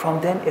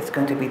 From then it's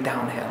going to be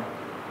downhill.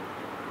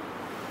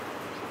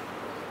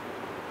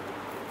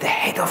 The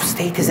head of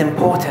state is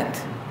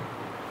important.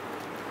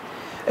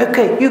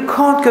 Okay, you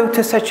can't go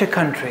to such a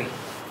country.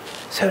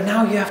 So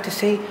now you have to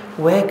say,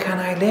 where can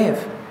I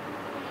live?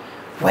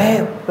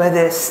 Where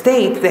the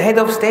state, the head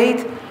of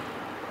state,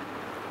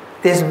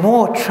 there's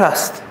more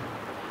trust.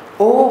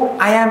 Or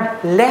I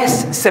am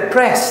less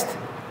suppressed.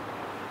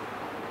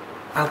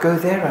 I'll go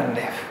there and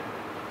live.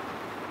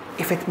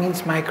 If it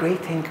means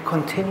migrating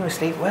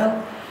continuously,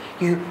 well,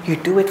 you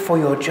do it for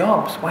your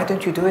jobs. Why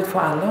don't you do it for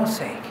Allah's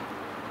sake?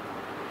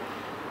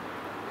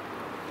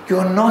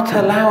 You're not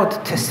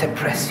allowed to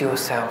suppress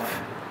yourself.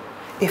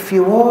 If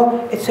you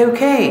are, it's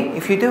okay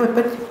if you do it,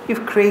 but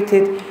you've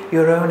created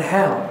your own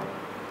hell.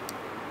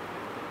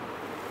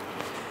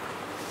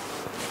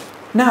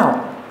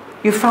 Now,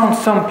 you found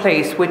some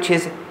place which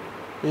is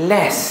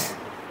less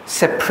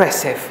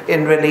suppressive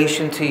in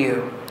relation to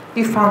you.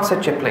 You found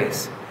such a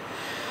place.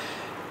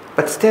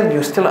 But still,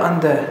 you're still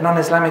under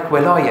non-Islamic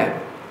wilaya.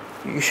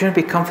 You shouldn't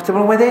be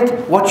comfortable with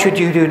it. What should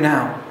you do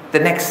now? The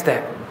next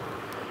step.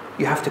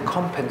 You have to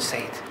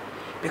compensate.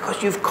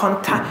 Because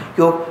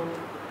you're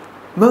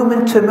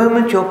moment to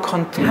moment, you're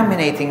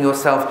contaminating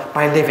yourself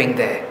by living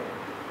there.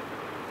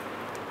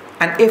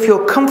 And if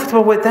you're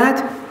comfortable with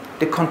that,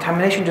 the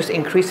contamination just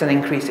increases and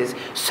increases.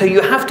 So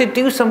you have to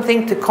do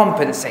something to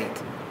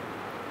compensate.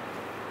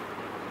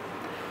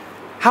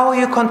 How are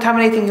you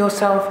contaminating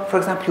yourself? For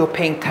example, you're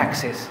paying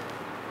taxes.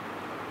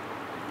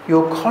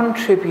 You're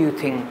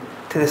contributing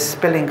to the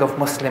spilling of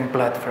Muslim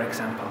blood, for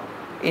example,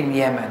 in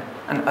Yemen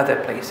and other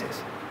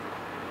places.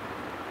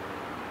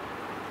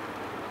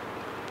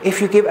 If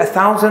you give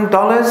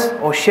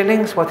 $1,000 or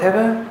shillings,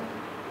 whatever,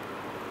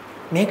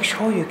 make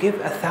sure you give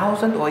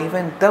 1,000 or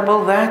even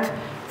double that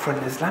for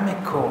an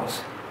Islamic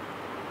cause.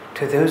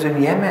 To those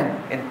in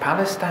Yemen, in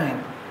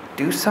Palestine,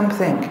 do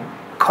something.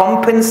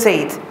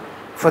 Compensate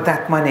for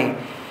that money.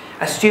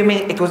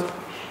 Assuming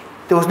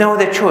there was no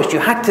other choice. You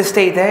had to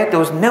stay there. There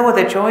was no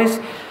other choice.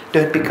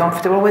 Don't be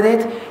comfortable with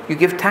it. You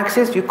give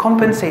taxes, you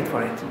compensate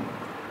for it.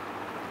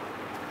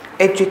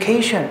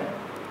 Education.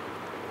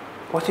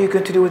 What are you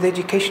going to do with the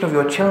education of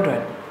your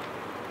children?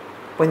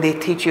 When they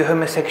teach you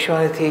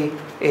homosexuality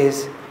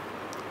is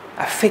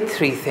a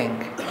fitri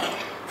thing.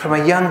 From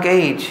a young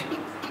age,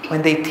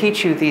 when they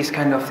teach you these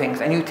kind of things,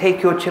 and you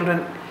take your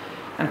children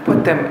and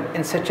put them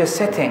in such a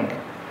setting,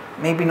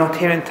 maybe not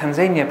here in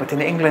Tanzania, but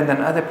in England and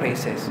other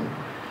places,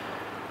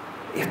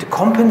 you have to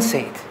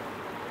compensate.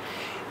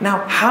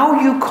 Now, how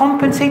you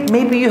compensate,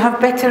 maybe you have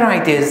better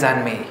ideas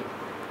than me.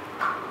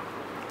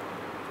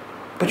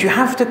 But you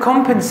have to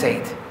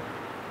compensate.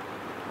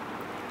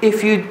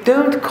 If you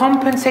don't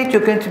compensate,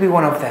 you're going to be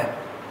one of them.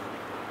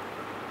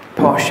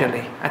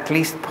 Partially, at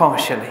least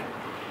partially.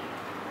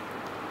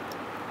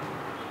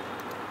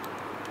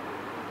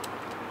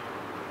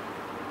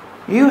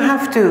 You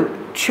have to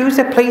choose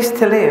a place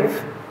to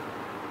live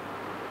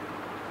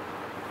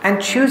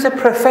and choose a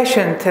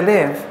profession to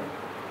live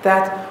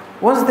that,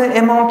 was the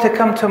Imam to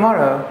come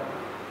tomorrow,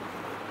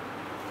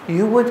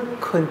 you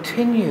would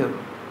continue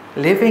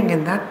living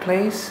in that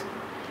place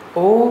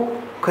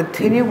or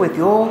continue with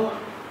your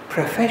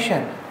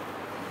profession.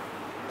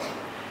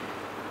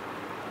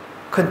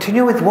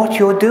 Continue with what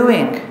you're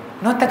doing.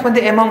 Not that when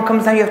the Imam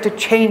comes down you have to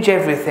change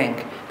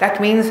everything. That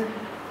means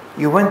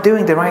you weren't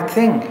doing the right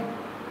thing.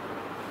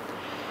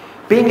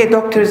 Being a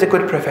doctor is a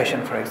good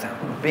profession, for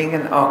example. Being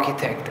an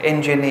architect,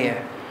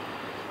 engineer,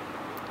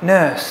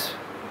 nurse,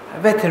 a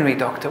veterinary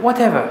doctor,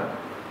 whatever.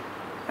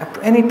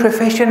 Any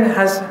profession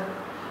has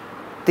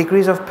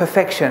degrees of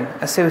perfection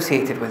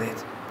associated with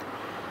it.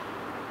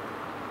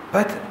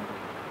 But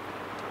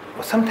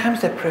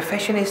sometimes the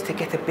profession is to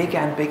get a bigger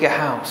and bigger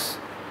house,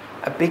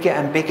 a bigger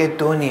and bigger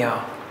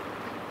dunya.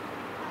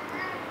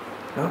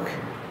 Look,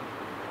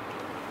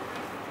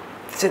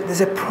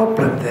 there's a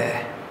problem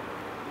there.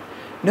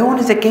 No one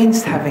is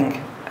against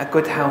having a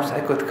good house,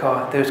 a good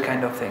car, those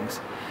kind of things.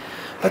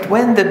 But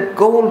when the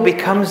goal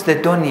becomes the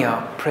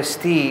dunya,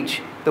 prestige,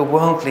 the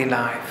worldly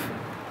life,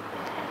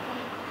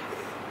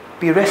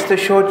 be rest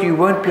assured you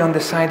won't be on the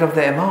side of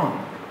the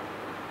Imam.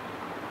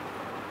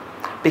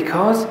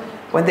 Because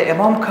when the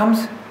Imam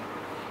comes,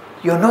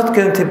 you're not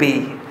going to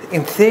be,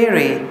 in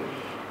theory,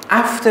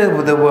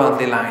 after the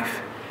worldly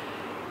life.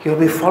 You'll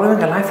be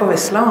following a life of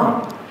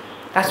Islam.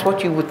 That's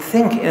what you would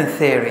think in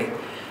theory.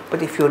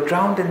 But if you're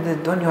drowned in the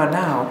dunya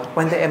now,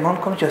 when the Imam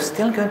comes, you're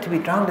still going to be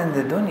drowned in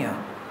the dunya.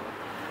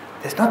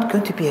 There's not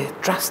going to be a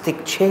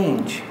drastic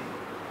change.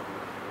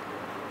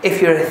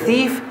 If you're a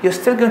thief, you're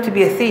still going to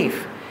be a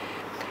thief.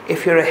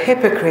 If you're a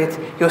hypocrite,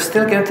 you're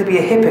still going to be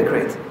a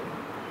hypocrite.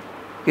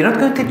 You're not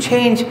going to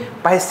change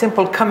by a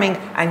simple coming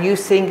and you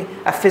seeing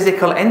a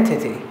physical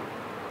entity.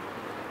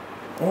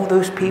 All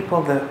those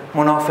people, the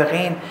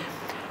munafiqeen,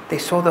 they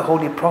saw the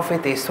Holy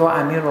Prophet, they saw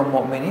Amir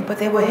al-Mu'mineen, but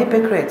they were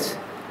hypocrites.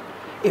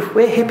 If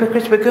we're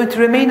hypocrites, we're going to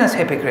remain as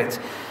hypocrites.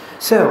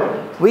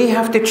 So, we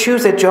have to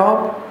choose a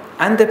job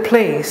and a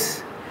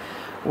place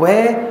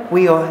where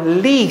we are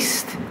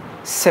least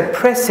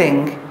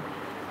suppressing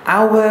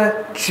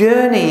our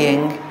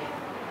journeying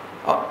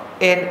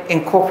in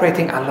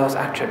incorporating Allah's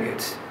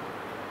attributes.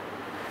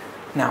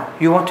 Now,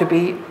 you want to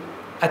be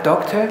a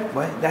doctor?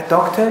 Well, that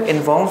doctor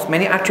involves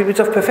many attributes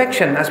of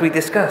perfection, as we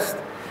discussed,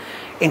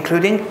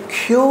 including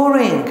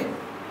curing.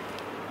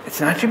 It's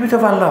an attribute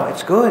of Allah,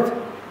 it's good.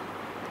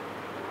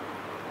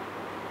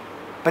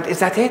 But is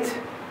that it?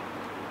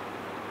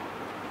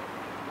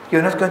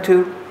 You're not going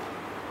to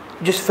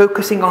just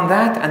focusing on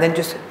that and then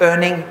just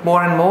earning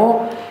more and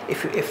more?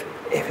 If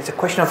it's a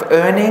question of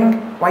earning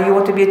why you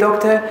want to be a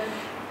doctor,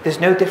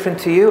 there's no different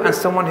to you and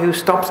someone who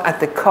stops at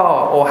the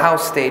car or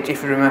house stage,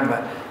 if you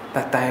remember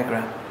that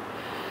diagram.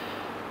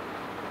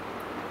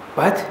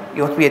 But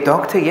you want to be a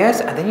doctor,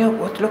 yes, and then you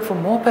want to look for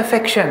more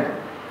perfection.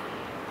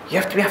 You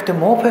have to be after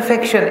more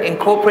perfection,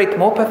 incorporate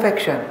more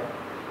perfection.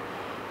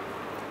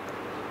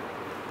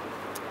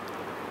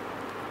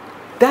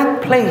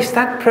 That place,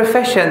 that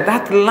profession,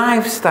 that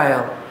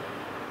lifestyle,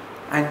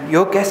 and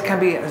your guess can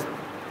be as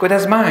good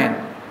as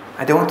mine.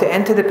 I don't want to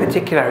enter the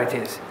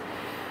particularities.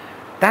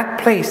 That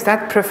place,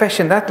 that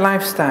profession, that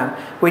lifestyle,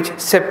 which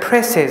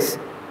suppresses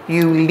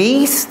you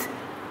least,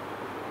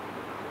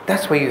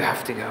 that's where you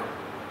have to go.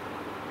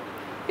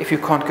 If you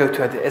can't go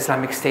to the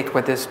Islamic State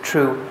where there's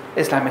true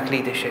Islamic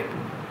leadership,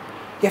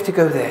 you have to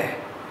go there.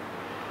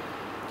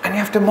 And you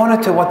have to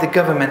monitor what the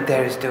government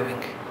there is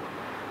doing.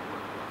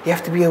 You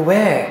have to be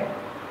aware.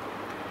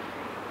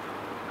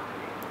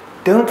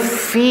 Don't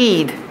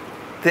feed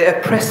the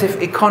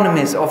oppressive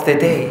economies of the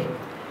day.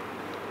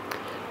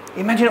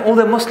 Imagine all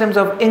the Muslims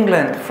of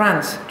England,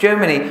 France,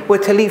 Germany were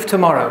to leave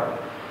tomorrow.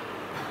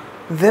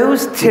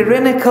 Those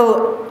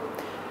tyrannical,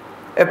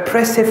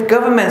 oppressive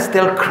governments,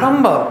 they'll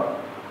crumble.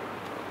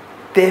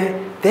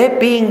 They're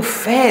being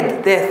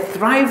fed, they're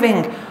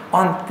thriving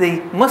on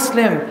the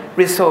Muslim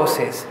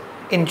resources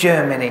in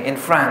Germany, in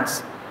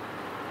France.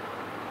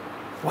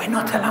 We're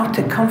not allowed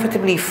to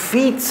comfortably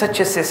feed such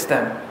a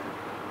system.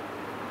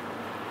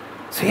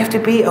 So you have to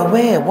be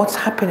aware what's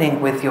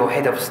happening with your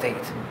head of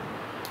state.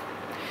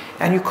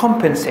 And you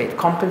compensate.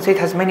 Compensate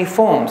has many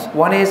forms.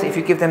 One is if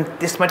you give them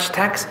this much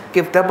tax,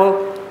 give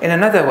double in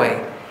another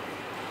way.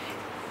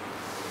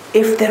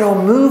 If there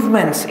are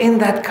movements in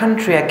that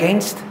country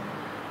against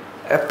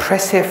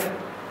oppressive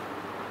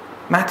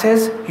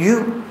matters,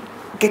 you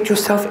get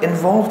yourself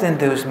involved in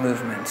those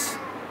movements.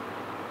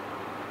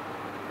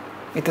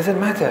 It doesn't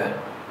matter.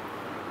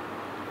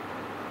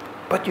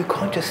 But you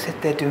can't just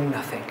sit there doing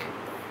nothing.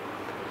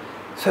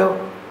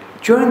 So,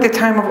 during the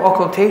time of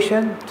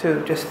occultation,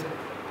 to just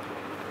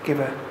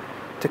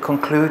to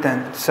conclude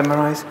and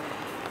summarize,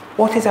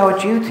 what is our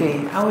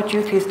duty? Our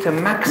duty is to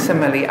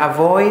maximally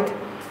avoid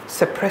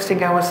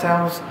suppressing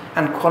ourselves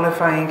and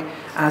qualifying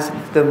as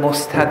the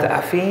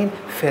mustad'afin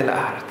fil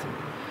ard.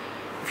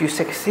 If you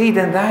succeed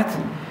in that,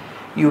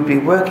 you'll be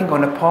working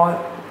on a path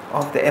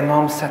of the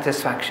Imam's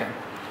satisfaction.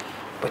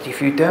 But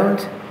if you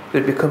don't,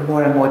 you'll become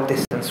more and more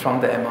distant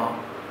from the Imam.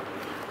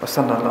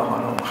 وصلى الله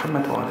على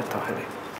محمد وعلى آله